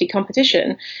pretty hefty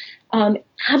competition.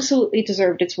 Absolutely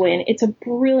deserved its win. It's a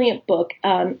brilliant book,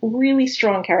 really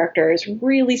strong characters,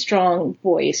 really strong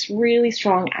voice, really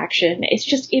strong action.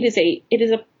 It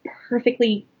is a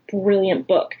perfectly brilliant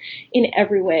book in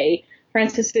every way.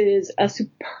 Frances is a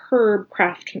superb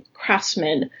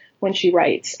craftsman when she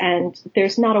writes, and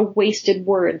there's not a wasted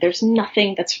word. There's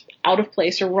nothing that's out of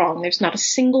place or wrong. There's not a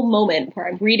single moment where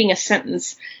I'm reading a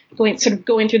sentence, going through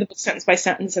the book sentence by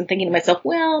sentence and thinking to myself,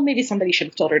 well, maybe somebody should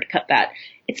have told her to cut that.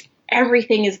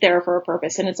 Everything is there for a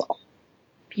purpose, and it's all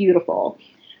beautiful.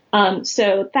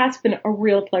 So that's been a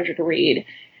real pleasure to read.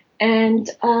 And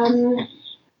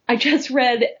I just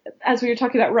read, as we were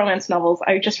talking about romance novels,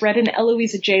 I just read an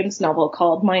Eloisa James novel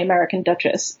called My American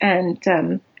Duchess. And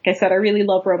like I said, I really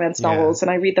love romance novels, and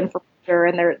I read them for pleasure,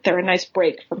 and they're a nice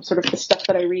break from sort of the stuff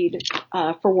that I read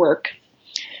for work.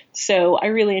 So I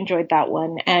really enjoyed that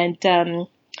one. And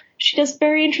she does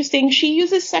very interesting. She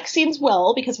uses sex scenes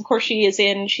well because, of course,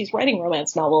 she's writing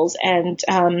romance novels, and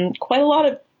quite a lot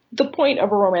of the point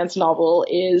of a romance novel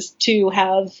is to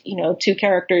have, two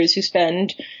characters who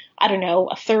spend, I don't know,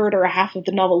 a third or a half of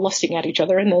the novel lusting at each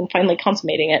other and then finally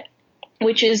consummating it,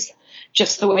 which is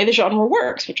just the way the genre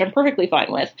works, which I'm perfectly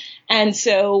fine with. And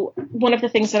so one of the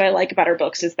things that I like about her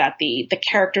books is that the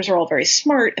characters are all very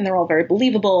smart, and they're all very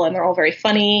believable, and they're all very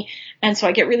funny. And so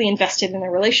I get really invested in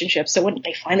their relationship. So when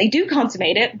they finally do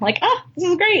consummate it, I'm like, this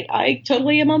is great. I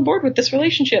totally am on board with this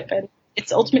relationship and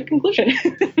its ultimate conclusion.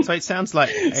 So it sounds like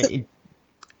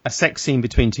a sex scene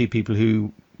between two people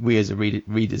who we as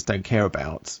readers don't care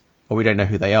about, or we don't know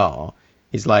who they are,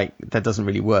 is like, that doesn't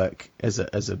really work as a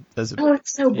oh,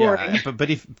 it's so boring. Yeah, but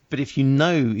if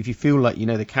you feel like you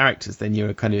know the characters, then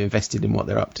you're kind of invested in what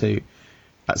they're up to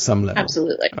at some level.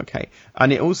 Absolutely. Okay.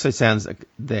 And it also sounds like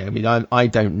I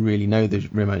don't really know the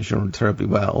romance genre terribly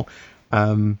well.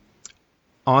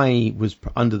 I was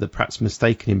under the perhaps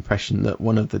mistaken impression that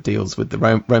one of the deals with the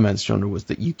romance genre was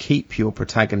that you keep your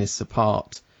protagonists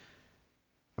apart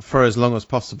for as long as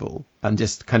possible and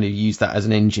just kind of use that as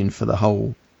an engine for the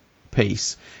whole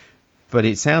piece. But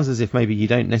it sounds as if maybe you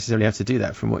don't necessarily have to do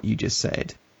that from what you just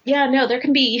said. Yeah, no, there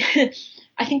can be,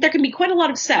 I think there can be quite a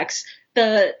lot of sex.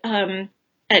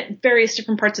 At various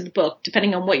different parts of the book,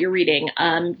 depending on what you're reading,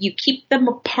 you keep them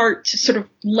apart, sort of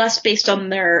less based on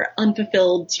their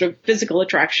unfulfilled sort of physical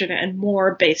attraction and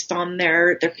more based on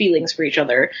their feelings for each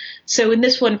other. So in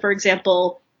this one, for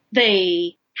example,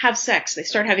 they have sex. They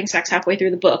start having sex halfway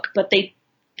through the book, but they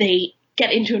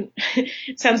get into,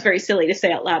 it sounds very silly to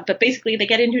say out loud, but basically they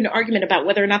get into an argument about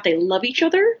whether or not they love each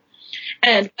other,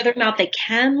 and whether or not they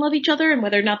can love each other, and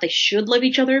whether or not they should love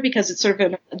each other, because it's sort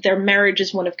of their marriage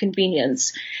is one of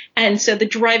convenience. And so the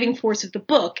driving force of the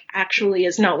book actually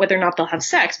is not whether or not they'll have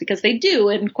sex, because they do,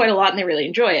 and quite a lot, and they really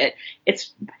enjoy it.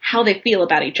 It's how they feel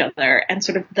about each other. And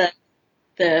sort of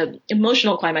the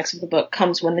emotional climax of the book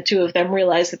comes when the two of them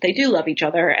realize that they do love each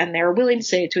other, and they're willing to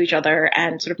say it to each other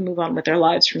and sort of move on with their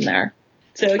lives from there.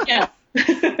 So, yeah.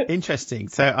 Interesting.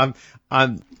 So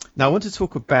now I want to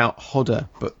talk about Hodder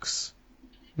books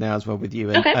now as well with you.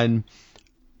 Okay. And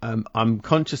I'm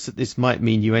conscious that this might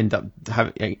mean you end up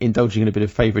indulging in a bit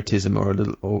of favoritism or a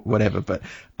little or whatever. But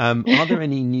are there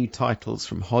any new titles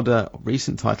from Hodder, or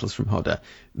recent titles from Hodder,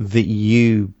 that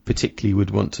you particularly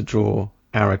would want to draw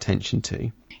our attention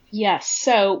to? Yes.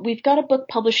 So we've got a book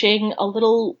publishing a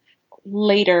little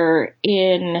later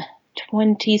in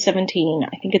 2017.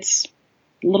 I think it's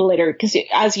a little later, because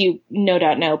as you no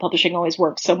doubt know, publishing always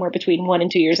works somewhere between 1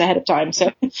 and 2 years ahead of time.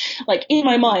 So like in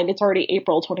my mind, it's already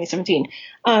April 2017.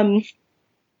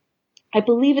 I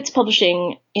believe it's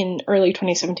publishing in early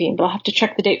 2017, but I'll have to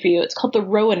check the date for you. It's called The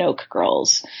Roanoke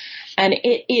Girls. And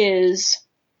it's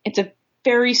a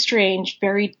very strange,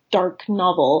 very dark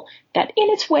novel that in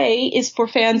its way is for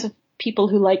fans of people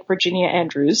who like Virginia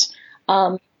Andrews,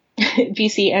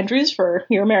 VC Andrews for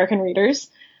your American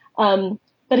readers.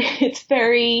 but it's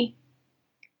very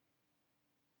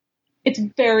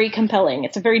compelling.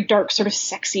 It's a very dark, sort of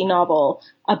sexy novel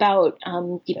about,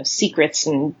 secrets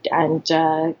and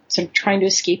sort of trying to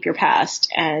escape your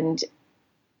past, and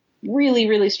really,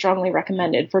 really strongly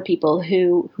recommended for people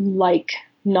who like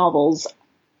novels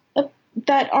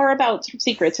that are about sort of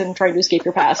secrets and trying to escape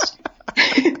your past.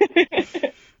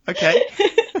 Okay.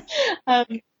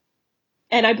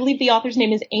 And I believe the author's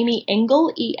name is Amy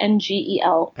Engel,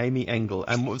 Engel. Amy Engel.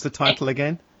 And what was the title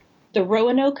again? The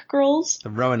Roanoke Girls. The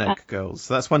Roanoke Girls.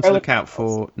 So that's one to look out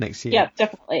for next year. Yeah,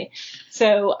 definitely.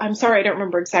 So I'm sorry I don't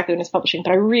remember exactly when it's publishing,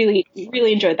 but I really,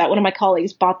 really enjoyed that. One of my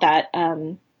colleagues bought that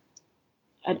about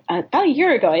a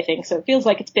year ago, I think. So it feels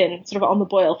like it's been sort of on the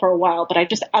boil for a while, but I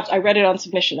read it on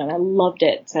submission and I loved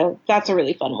it. So that's a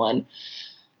really fun one.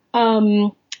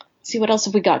 See, what else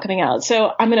have we got coming out?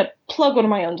 So I'm going to plug one of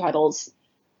my own titles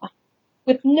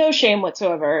with no shame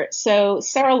whatsoever. So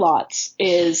Sarah Lotz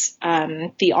is she's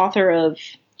the author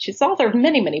of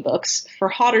many, many books. For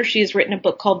Hodder, she has written a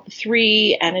book called The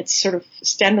Three, and it's sort of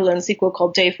standalone sequel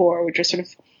called Day 4, which are sort of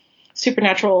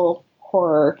supernatural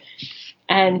horror.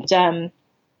 And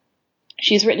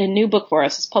she's written a new book for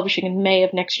us. It's publishing in May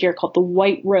of next year called The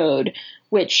White Road,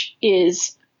 which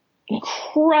is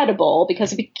incredible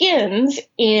because it begins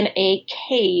in a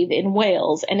cave in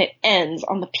Wales and it ends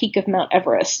on the peak of Mount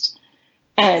Everest.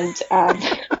 And,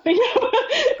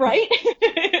 right?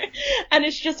 And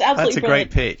it's just absolutely That's a great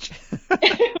pitch.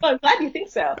 Well, I'm glad you think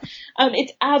so.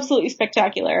 It's absolutely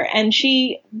spectacular. And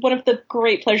one of the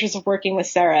great pleasures of working with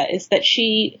Sarah is that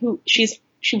she was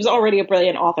already a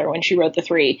brilliant author when she wrote The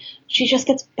Three. She just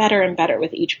gets better and better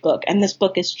with each book. And this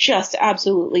book is just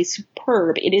absolutely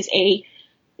superb. It is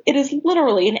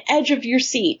literally an edge of your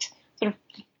seat, sort of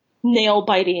nail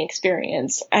biting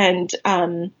experience. And,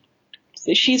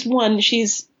 she's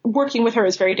working with her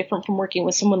is very different from working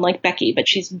with someone like Becky, but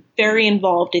she's very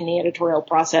involved in the editorial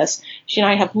process. She and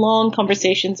I have long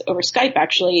conversations over Skype,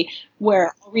 actually,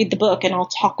 where I'll read the book and I'll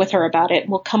talk with her about it. And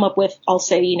we'll come up with, I'll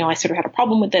say, I sort of had a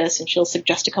problem with this, and she'll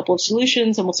suggest a couple of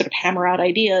solutions, and we'll sort of hammer out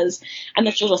ideas. And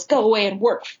then she'll just go away and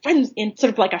work in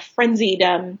sort of like a frenzied,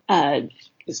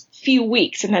 few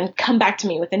weeks, and then come back to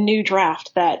me with a new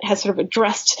draft that has sort of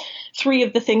addressed 3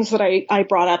 of the things that I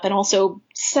brought up, and also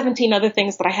 17 other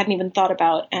things that I hadn't even thought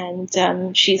about.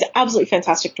 And she's absolutely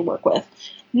fantastic to work with,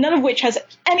 none of which has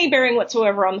any bearing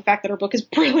whatsoever on the fact that her book is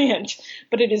brilliant,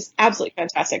 but it is absolutely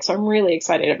fantastic. So I'm really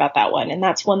excited about that one. And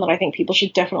that's one that I think people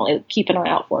should definitely keep an eye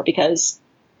out for, because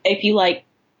if you like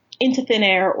Into Thin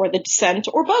Air or The Descent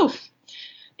or both,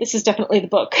 this is definitely the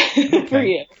book for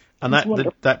you. And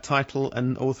that title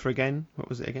and author again, what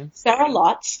was it again? Sarah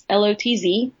Lotz,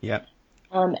 Lotz. Yep.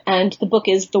 And the book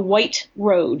is The White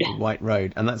Road. The White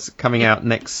Road. And that's coming out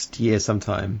next year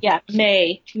sometime. Yeah,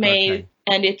 May. Okay.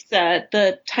 And it's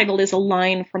the title is A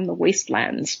Line from the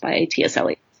Wastelands by T.S.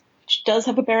 Eliot, which does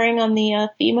have a bearing on the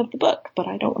theme of the book, but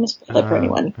I don't want to spoil it for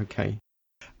anyone. Okay.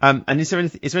 And is there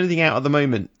anything out at the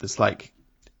moment that's like,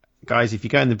 guys, if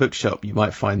you go in the bookshop, you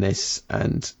might find this,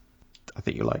 and I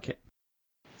think you'll like it?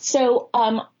 So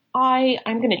I'm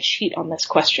going to cheat on this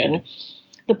question.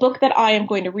 The book that I am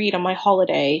going to read on my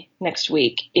holiday next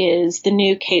week is the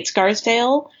new Kate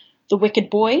Scarsdale, The Wicked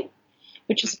Boy,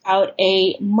 which is about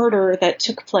a murder that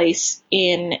took place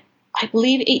in, I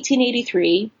believe,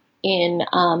 1883 in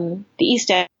the East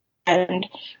End.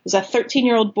 It was a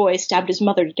 13-year-old boy stabbed his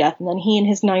mother to death, and then he and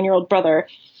his 9-year-old brother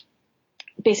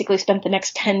basically spent the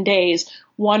next 10 days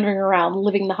wandering around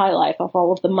living the high life off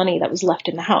all of the money that was left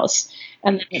in the house.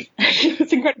 And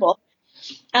it's incredible.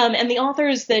 And the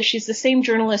author she's the same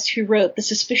journalist who wrote The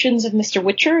Suspicions of Mr.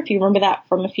 Witcher, if you remember that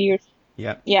from a few years.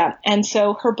 Yeah. Yeah. And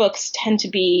so her books tend to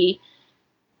be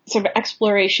sort of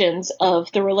explorations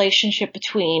of the relationship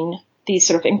between these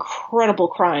sort of incredible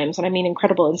crimes. And I mean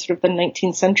incredible in sort of the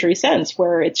 19th century sense,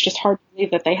 where it's just hard to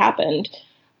believe that they happened.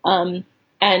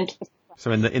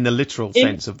 So in the literal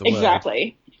sense of the word.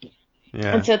 Exactly.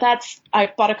 Yeah. And so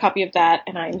I bought a copy of that,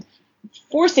 and I'm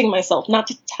forcing myself not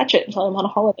to touch it until I'm on a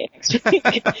holiday next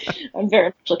week. I'm very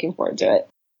much looking forward to it.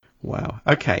 Wow.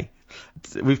 Okay.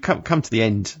 We've come to the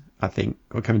end, I think.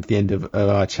 We're coming to the end of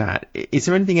our chat. Is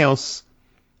there anything else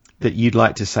that you'd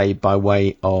like to say by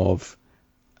way of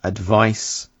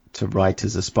advice to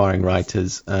writers, aspiring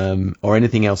writers, or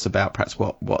anything else about perhaps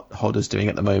what Hodder's doing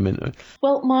at the moment?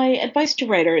 Well, my advice to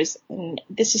writers, and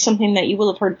this is something that you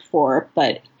will have heard before,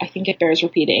 but I think it bears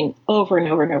repeating over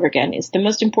and over and over again, is the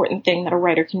most important thing that a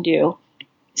writer can do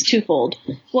is twofold.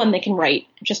 One, they can write.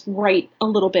 Just write a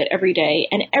little bit every day.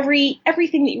 And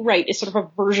everything that you write is sort of a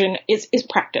version, is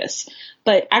practice.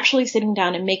 But actually sitting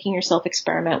down and making yourself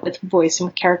experiment with voice and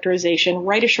with characterization,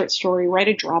 write a short story, write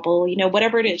a drawable,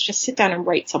 whatever it is, just sit down and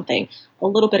write something a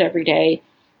little bit every day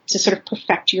to sort of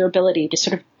perfect your ability to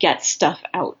sort of get stuff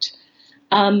out.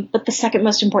 But the second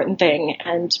most important thing,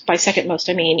 and by second most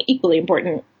I mean equally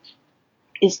important,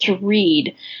 is to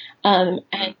read. And,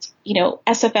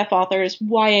 SFF authors,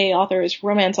 YA authors,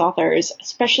 romance authors,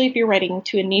 especially if you're writing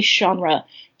to a niche genre,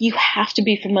 you have to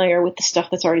be familiar with the stuff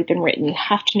that's already been written. You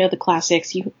have to know the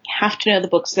classics. You have to know the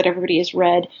books that everybody has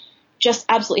read. Just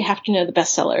absolutely have to know the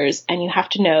bestsellers. And you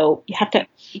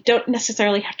don't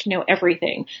necessarily have to know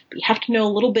everything, but you have to know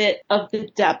a little bit of the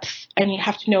depth, and you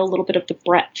have to know a little bit of the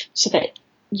breadth, so that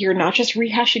you're not just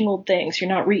rehashing old things. You're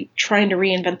not trying to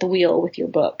reinvent the wheel with your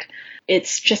book.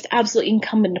 It's just absolutely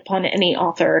incumbent upon any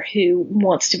author who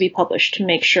wants to be published to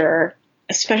make sure,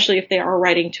 especially if they are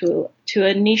writing to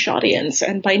a niche audience.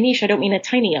 And by niche, I don't mean a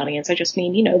tiny audience. I just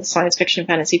mean, the science fiction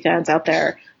fantasy fans out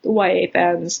there, the YA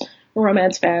fans, the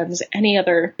romance fans, any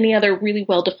other really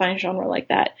well-defined genre like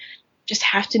that. Just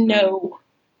have to know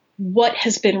what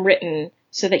has been written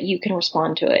so that you can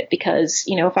respond to it. Because,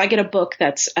 if I get a book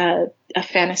that's a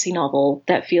fantasy novel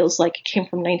that feels like it came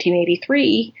from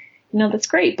 1983, that's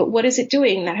great. But what is it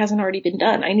doing that hasn't already been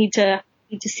done? I need to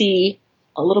see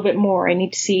a little bit more. I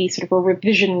need to see sort of a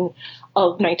revision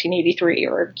of 1983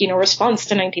 or, response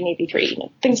to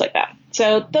 1983, things like that.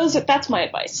 So that's my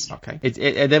advice. Okay.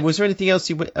 Was there anything else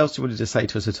you wanted to say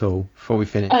to us at all before we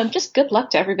finish? Just good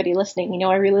luck to everybody listening.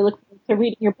 I really look forward to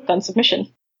reading your book on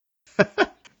submission.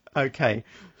 Okay.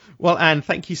 Well, Anne,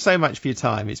 thank you so much for your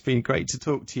time. It's been great to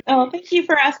talk to you. Oh, thank you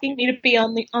for asking me to be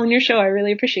on your show. I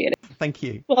really appreciate it. Thank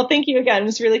you. Well, thank you again. It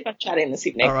was really fun chatting this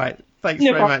evening. All right. Thanks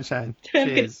very much, Anne.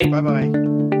 Cheers.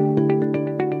 Bye-bye.